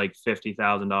Iowa, and it's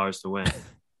 $50,000 to win.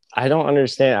 I don't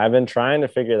understand. I've been trying to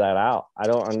figure that out. I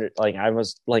don't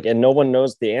and no one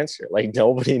knows the answer.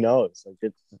 Nobody knows.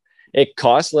 It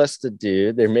costs less to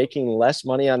do. They're making less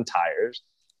money on tires.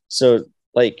 So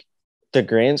the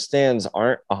grandstands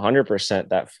aren't 100%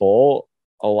 that full.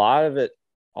 A lot of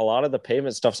the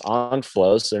pavement stuff's on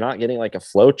flow. So they're not getting a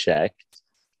flow check.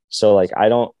 So I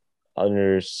don't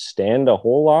understand a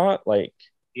whole lot.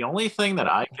 The only thing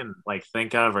that I can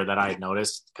think of, or that I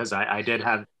noticed, because I did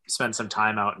spend some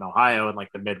time out in Ohio in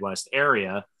the Midwest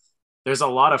area, there's a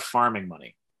lot of farming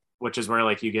money, which is where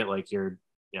you get your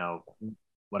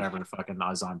whatever the fucking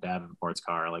is on Davenport's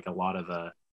car, a lot of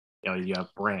the you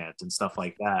have brands and stuff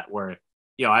like that, where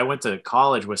I went to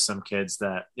college with some kids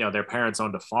that their parents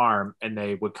owned a farm, and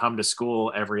they would come to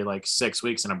school every 6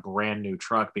 weeks in a brand new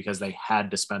truck because they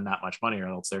had to spend that much money or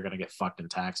else they're going to get fucked in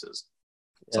taxes.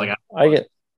 So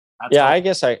I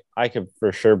guess I could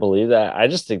for sure believe that. I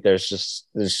just think there's just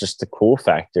the cool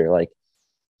factor.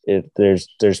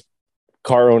 There's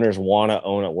car owners want to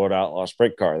own a World Outlaw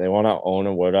sprint car. They want to own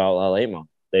a World Outlaw late model.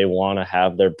 They want to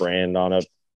have their brand on a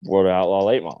World Outlaw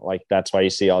late model. That's why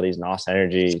you see all these NOS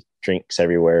Energy drinks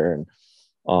everywhere.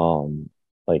 And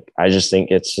I just think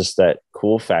it's just that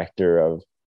cool factor of,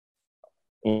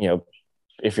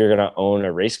 if you're going to own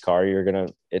a race car, you're going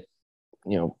to, it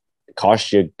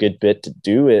cost you a good bit to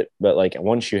do it, but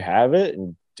once you have it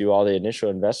and do all the initial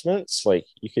investments,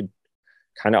 you could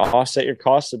kind of offset your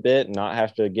costs a bit and not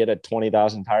have to get a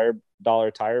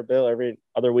 $20,000 tire bill every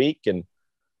other week. And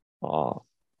that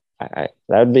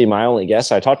would be my only guess.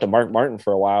 I talked to Mark Martin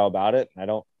for a while about it. I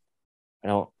don't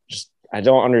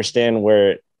understand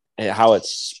where how it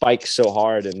spikes so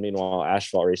hard, and meanwhile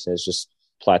asphalt racing has just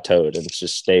plateaued and it's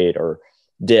just stayed or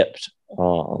dipped.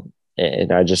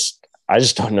 And I just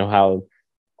don't know how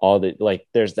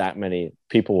there's that many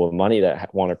people with money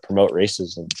that want to promote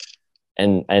races,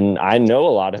 and I know a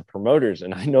lot of promoters,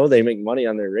 and I know they make money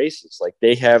on their races. Like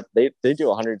they do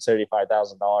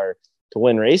 $175,000 to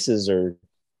win races, or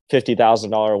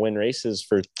 $50,000 win races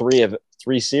for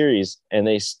three series, and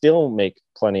they still make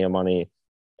plenty of money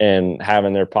and have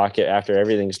in their pocket after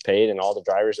everything's paid and all the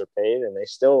drivers are paid, and they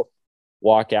still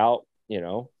walk out,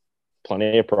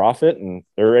 plenty of profit, and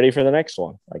they're ready for the next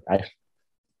one. Like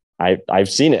I've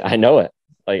seen it. I know it.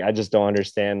 Like, I just don't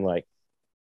understand,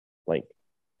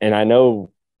 and I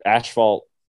know asphalt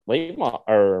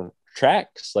or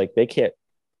tracks, like they can't,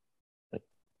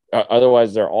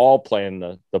 otherwise they're all playing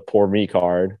the poor me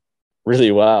card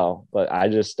really well, but I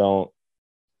just don't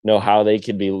know how they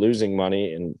could be losing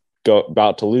money and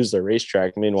about to lose their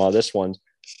racetrack. Meanwhile, this one's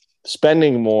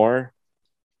spending more,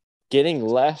 getting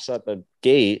less at the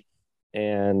gate,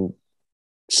 and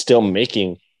still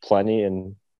making plenty,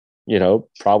 and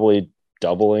probably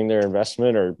doubling their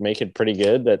investment or making pretty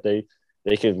good that they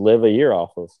could live a year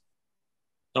off of.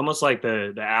 Almost like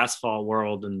the asphalt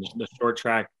world and the short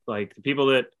track, like the people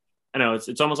that I know,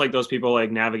 it's almost like those people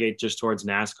like navigate just towards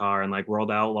NASCAR, and like World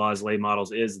Outlaws Late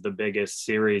Models is the biggest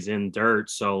series in dirt,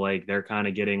 so like they're kind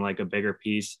of getting like a bigger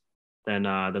piece than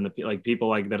the like people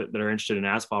like that are interested in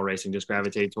asphalt racing just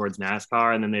gravitate towards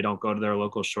NASCAR, and then they don't go to their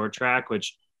local short track.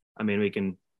 Which, I mean, we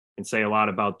can say a lot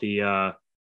about the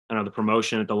the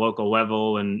promotion at the local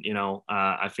level, and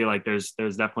I feel like there's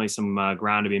definitely some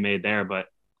ground to be made there, but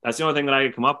that's the only thing that I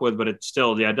could come up with. But it's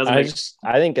still, it doesn't.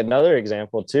 I think another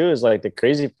example too is like the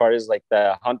crazy part is like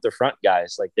the Hunt the Front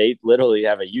guys. Like they literally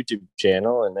have a YouTube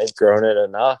channel, and they've grown it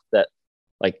enough that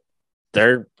like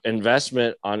their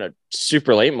investment on a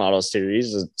super late model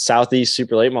series, a Southeast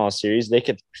super late model series, they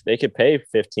could pay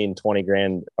 15-20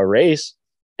 grand a race,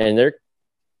 and they're,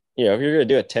 if you're going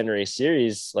to do a 10 race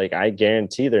series, like I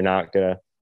guarantee they're not going to,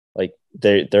 like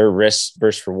their risk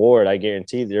versus reward. I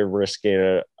guarantee they're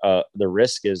risking the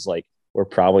risk is like, we're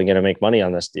probably going to make money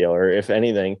on this deal. Or if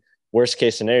anything, worst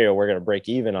case scenario, we're going to break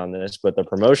even on this, but the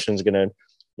promotion's going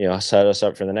to, set us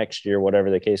up for the next year,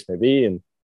 whatever the case may be. And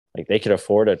like, they could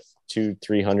afford a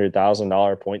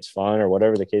 $200,000-$300,000 points fund or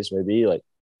whatever the case may be. Like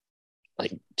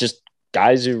just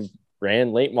guys who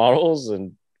ran late models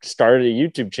and started a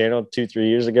YouTube channel 2-3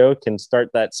 years ago can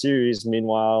start that series.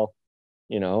 Meanwhile,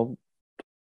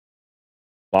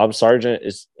 Bob Sargent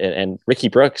and Ricky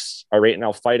Brooks are right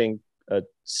now fighting a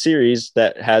series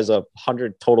that has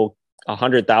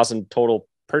 100,000 total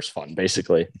purse fund,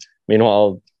 basically.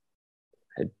 Meanwhile,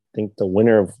 I think the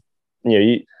winner of,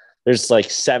 there's like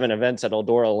 7 events at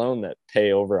Eldora alone that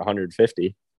pay over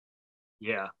 150.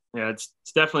 Yeah, it's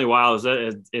definitely wild.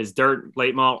 Is dirt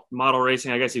late model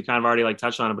racing? I guess you kind of already like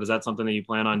touched on it, but is that something that you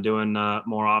plan on doing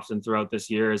more often throughout this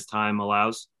year as time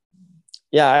allows?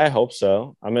 Yeah, I hope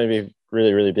so. I'm going to be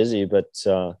really, really busy, but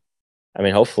I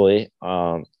mean, hopefully,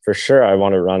 for sure, I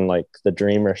want to run like the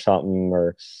Dream or something,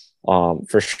 or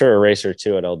for sure a race or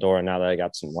two at Eldora now that I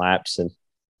got some laps, and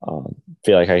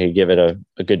feel like I could give it a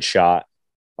good shot.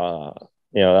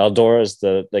 Eldora is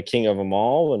the king of them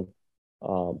all, and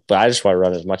but I just want to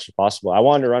run as much as possible. I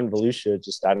wanted to run Volusia,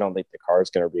 just I don't think the car is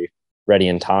going to be ready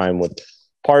in time with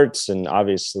parts, and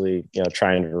obviously,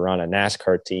 trying to run a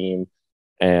NASCAR team.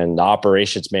 And the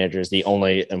operations manager is the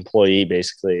only employee,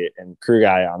 basically, and crew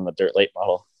guy on the dirt late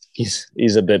model. He's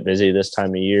a bit busy this time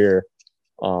of year.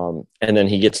 And then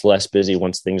he gets less busy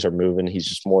once things are moving. He's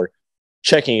just more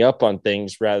checking up on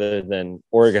things rather than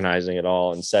organizing it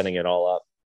all and setting it all up.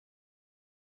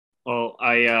 Well,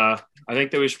 I think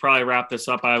that we should probably wrap this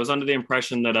up. I was under the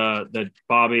impression that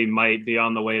Bobby might be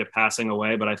on the way to passing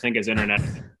away, but I think his internet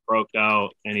broke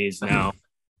out and he's now.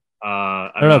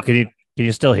 I don't know. Can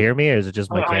you still hear me, or is it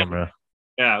just my camera?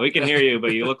 Yeah, we can hear you,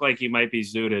 but you look like you might be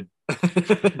zooted.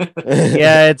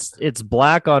 Yeah, it's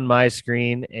black on my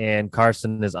screen, and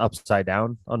Carson is upside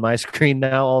down on my screen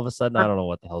now. All of a sudden, I don't know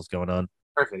what the hell's going on.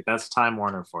 Perfect. That's Time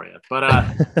Warner for you.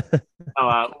 But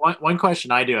one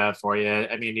question I do have for you.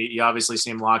 I mean, you obviously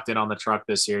seem locked in on the truck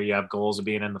this year. You have goals of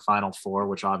being in the Final Four,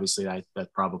 which obviously that's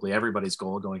probably everybody's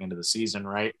goal going into the season,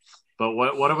 right? But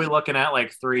what are we looking at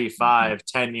like 3, 5,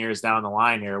 10 years down the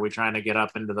line here? Are we trying to get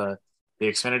up into the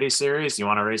Xfinity Series? Do you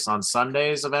want to race on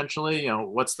Sundays eventually?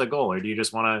 What's the goal? Or do you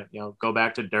just want to, go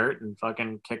back to dirt and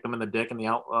fucking kick them in the dick in the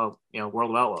World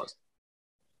of Outlaws?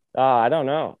 I don't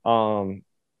know.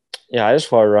 I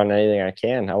just want to run anything I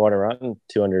can. I want to run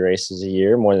 200 races a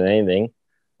year more than anything.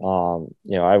 I want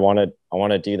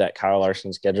to do that Kyle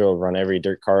Larson schedule, run every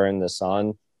dirt car in the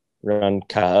sun. run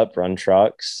cup, run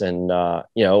trucks, and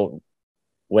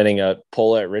winning a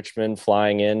pole at Richmond,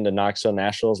 flying into Knoxville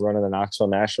Nationals, running the Knoxville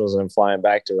Nationals, and then flying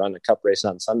back to run the cup race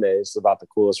on Sunday is about the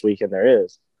coolest weekend there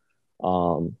is.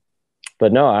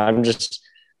 But no, I'm just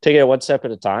taking it one step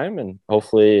at a time, and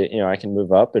hopefully, I can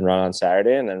move up and run on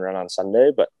Saturday and then run on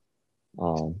Sunday. But,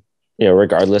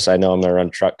 regardless, I know I'm going to run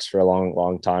trucks for a long,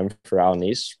 long time for Alan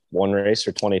East, one race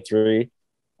or 23.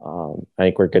 I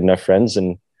think we're good enough friends,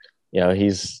 and,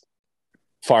 he's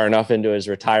far enough into his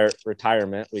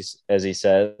retirement, as he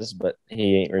says, but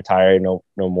he ain't retired no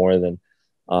more than,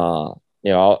 I'll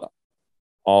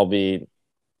be,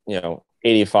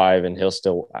 85 and he'll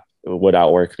still would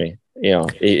outwork me.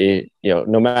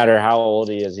 No matter how old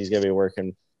he is, he's going to be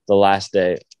working the last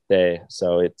day.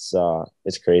 So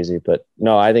it's crazy, but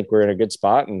no, I think we're in a good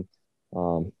spot, and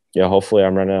hopefully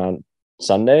I'm running on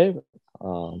Sunday,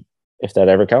 if that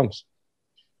ever comes.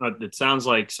 It sounds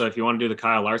like, so if you want to do the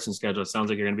Kyle Larson schedule, it sounds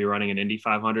like you're going to be running an Indy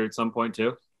 500 at some point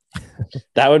too.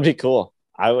 That would be cool.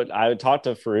 I would talk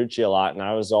to Ferrucci a lot, and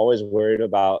I was always worried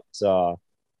about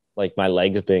like my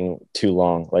legs being too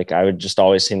long. Like I would just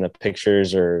always see the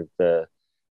pictures or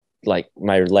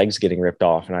my legs getting ripped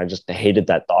off, and I just hated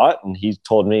that thought. And he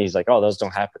told me, he's like, "Oh, those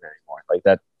don't happen anymore. Like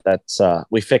that's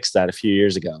we fixed that a few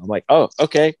years ago." I'm like, "Oh,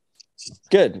 okay,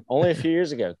 good. Only a few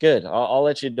years ago. Good. I'll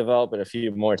let you develop it a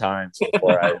few more times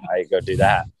before I go do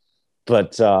that."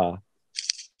 But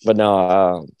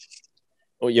no,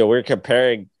 we're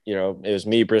comparing. It was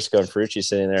me, Briscoe, and Ferrucci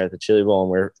sitting there at the Chili Bowl,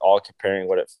 and we're all comparing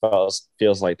what it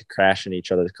feels like to crash in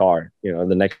each other's car.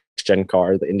 The next gen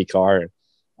car, the Indy car,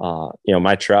 and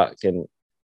my truck. And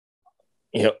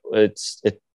it's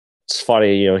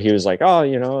funny. He was like,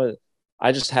 "Oh,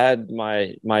 I just had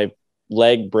my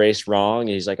leg brace wrong." And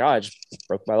he's like, "Oh, I just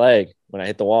broke my leg when I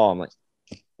hit the wall." I'm like,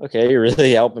 "Okay, you're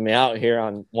really helping me out here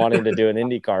on wanting to do an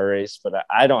IndyCar race." But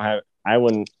I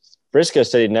wouldn't. Briscoe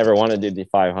said he never wanted to do the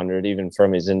 500, even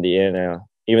from his Indiana.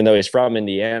 Even though he's from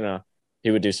Indiana,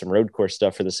 he would do some road course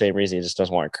stuff for the same reason. He just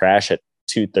doesn't want to crash at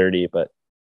 230. But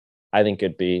I think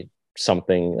it'd be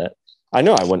something that I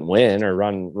know I wouldn't win or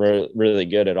run really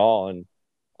good at all. And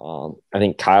I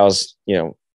think Kyle's,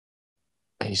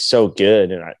 he's so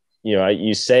good. And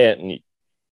you say it, and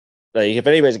like if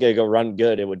anybody's going to go run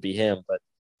good, it would be him. But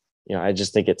I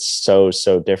just think it's so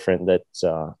different that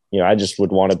I just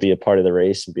would want to be a part of the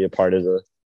race and be a part of the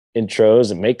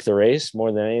intros and make the race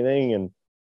more than anything,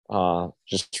 and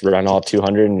just run all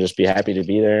 200 and just be happy to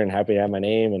be there and happy to have my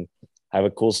name and have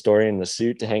a cool story in the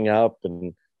suit to hang up,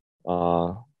 and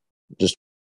just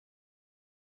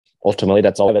ultimately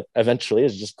that's all of it eventually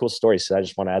is, just cool stories. So I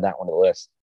just want to add that one to the list.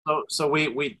 So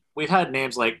we've had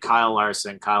names like Kyle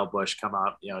Larson, Kyle Busch come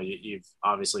up. You've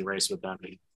obviously raced with them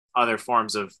in other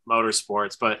forms of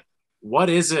motorsports, but what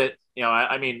is it?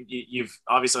 I mean, you've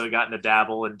obviously gotten to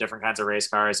dabble in different kinds of race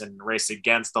cars and raced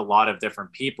against a lot of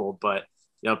different people, but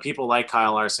people like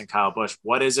Kyle Larson, Kyle Busch,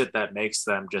 what is it that makes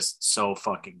them just so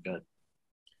fucking good?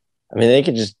 I mean, they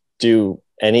could just do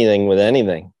anything with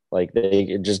anything. Like they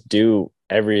could just do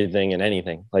everything and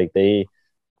anything. Like they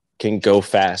can go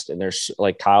fast, and there's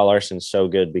like Kyle Larson's so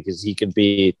good because he could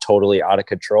be totally out of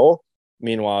control.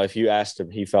 Meanwhile, if you asked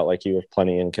him, he felt like he was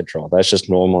plenty in control. That's just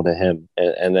normal to him.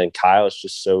 And then Kyle is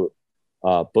just so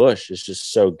Busch is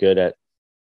just so good at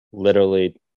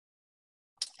literally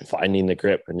finding the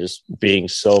grip and just being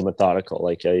so methodical.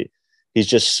 Like he's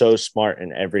just so smart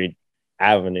in every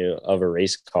avenue of a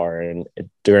race car. And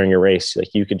during a race,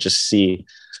 like you could just see,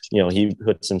 he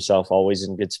puts himself always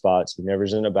in good spots. He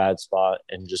never's in a bad spot,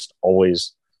 and just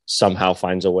always somehow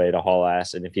finds a way to haul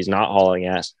ass. And if he's not hauling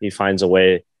ass, he finds a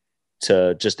way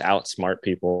to just outsmart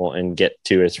people and get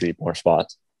 2 or 3 more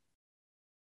spots.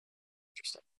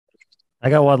 I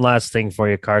got one last thing for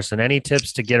you, Carson. Any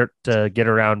tips to get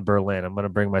around Berlin? I'm going to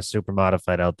bring my super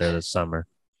modified out there this summer.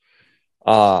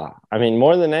 I mean,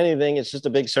 more than anything, it's just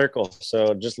a big circle.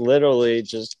 So just literally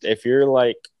if you're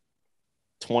like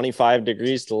 25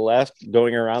 degrees to the left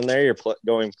going around there, you're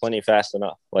going plenty fast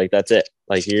enough. Like that's it.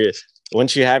 Like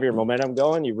once you have your momentum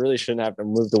going, you really shouldn't have to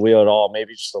move the wheel at all.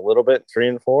 Maybe just a little bit, 3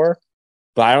 and 4.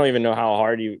 But I don't even know how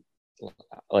hard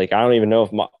I don't even know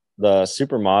if the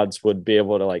super mods would be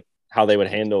able to how they would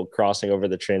handle crossing over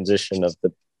the transition of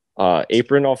the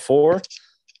apron off 4.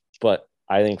 But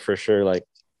I think for sure,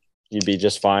 you'd be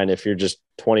just fine if you're just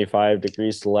 25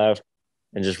 degrees to the left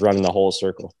and just running the whole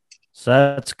circle. So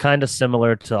that's kind of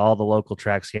similar to all the local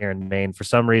tracks here in Maine. For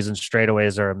some reason,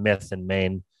 straightaways are a myth in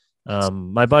Maine.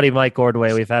 My buddy Mike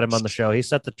Ordway, we've had him on the show. He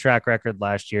set the track record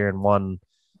last year and won.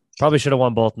 Probably should have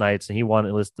won both nights, and he won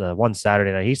at least one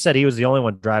Saturday night. He said he was the only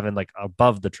one driving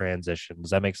above the transition.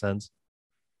 Does that make sense?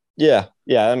 Yeah,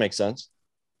 that makes sense.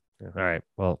 All right.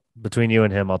 Well, between you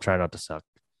and him, I'll try not to suck.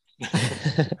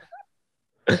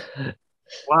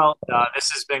 Well,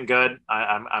 this has been good.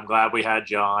 I'm glad we had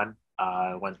John.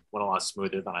 Went a lot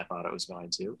smoother than I thought it was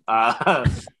going to.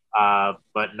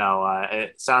 But no,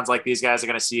 it sounds like these guys are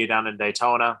going to see you down in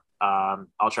Daytona.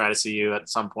 I'll try to see you at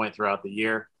some point throughout the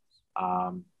year.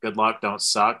 Good luck. Don't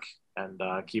suck, and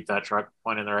keep that truck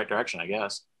pointing in the right direction, I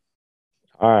guess.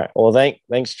 All right. Well,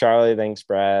 thanks, Charlie. Thanks,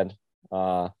 Brad.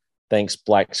 Thanks,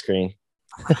 Black Screen.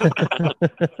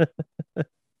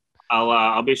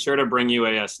 I'll be sure to bring you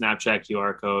a Snapchat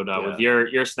QR code with your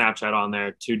Snapchat on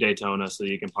there to Daytona, so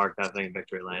you can park that thing in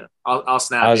Victory Lane. I'll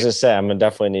snap. I was just saying, I'm gonna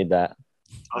definitely need that.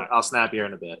 I'll snap here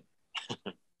in a bit.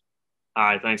 All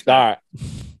right, thanks, man.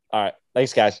 All right.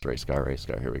 Thanks, guys. Race car.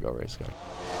 Here we go, race car.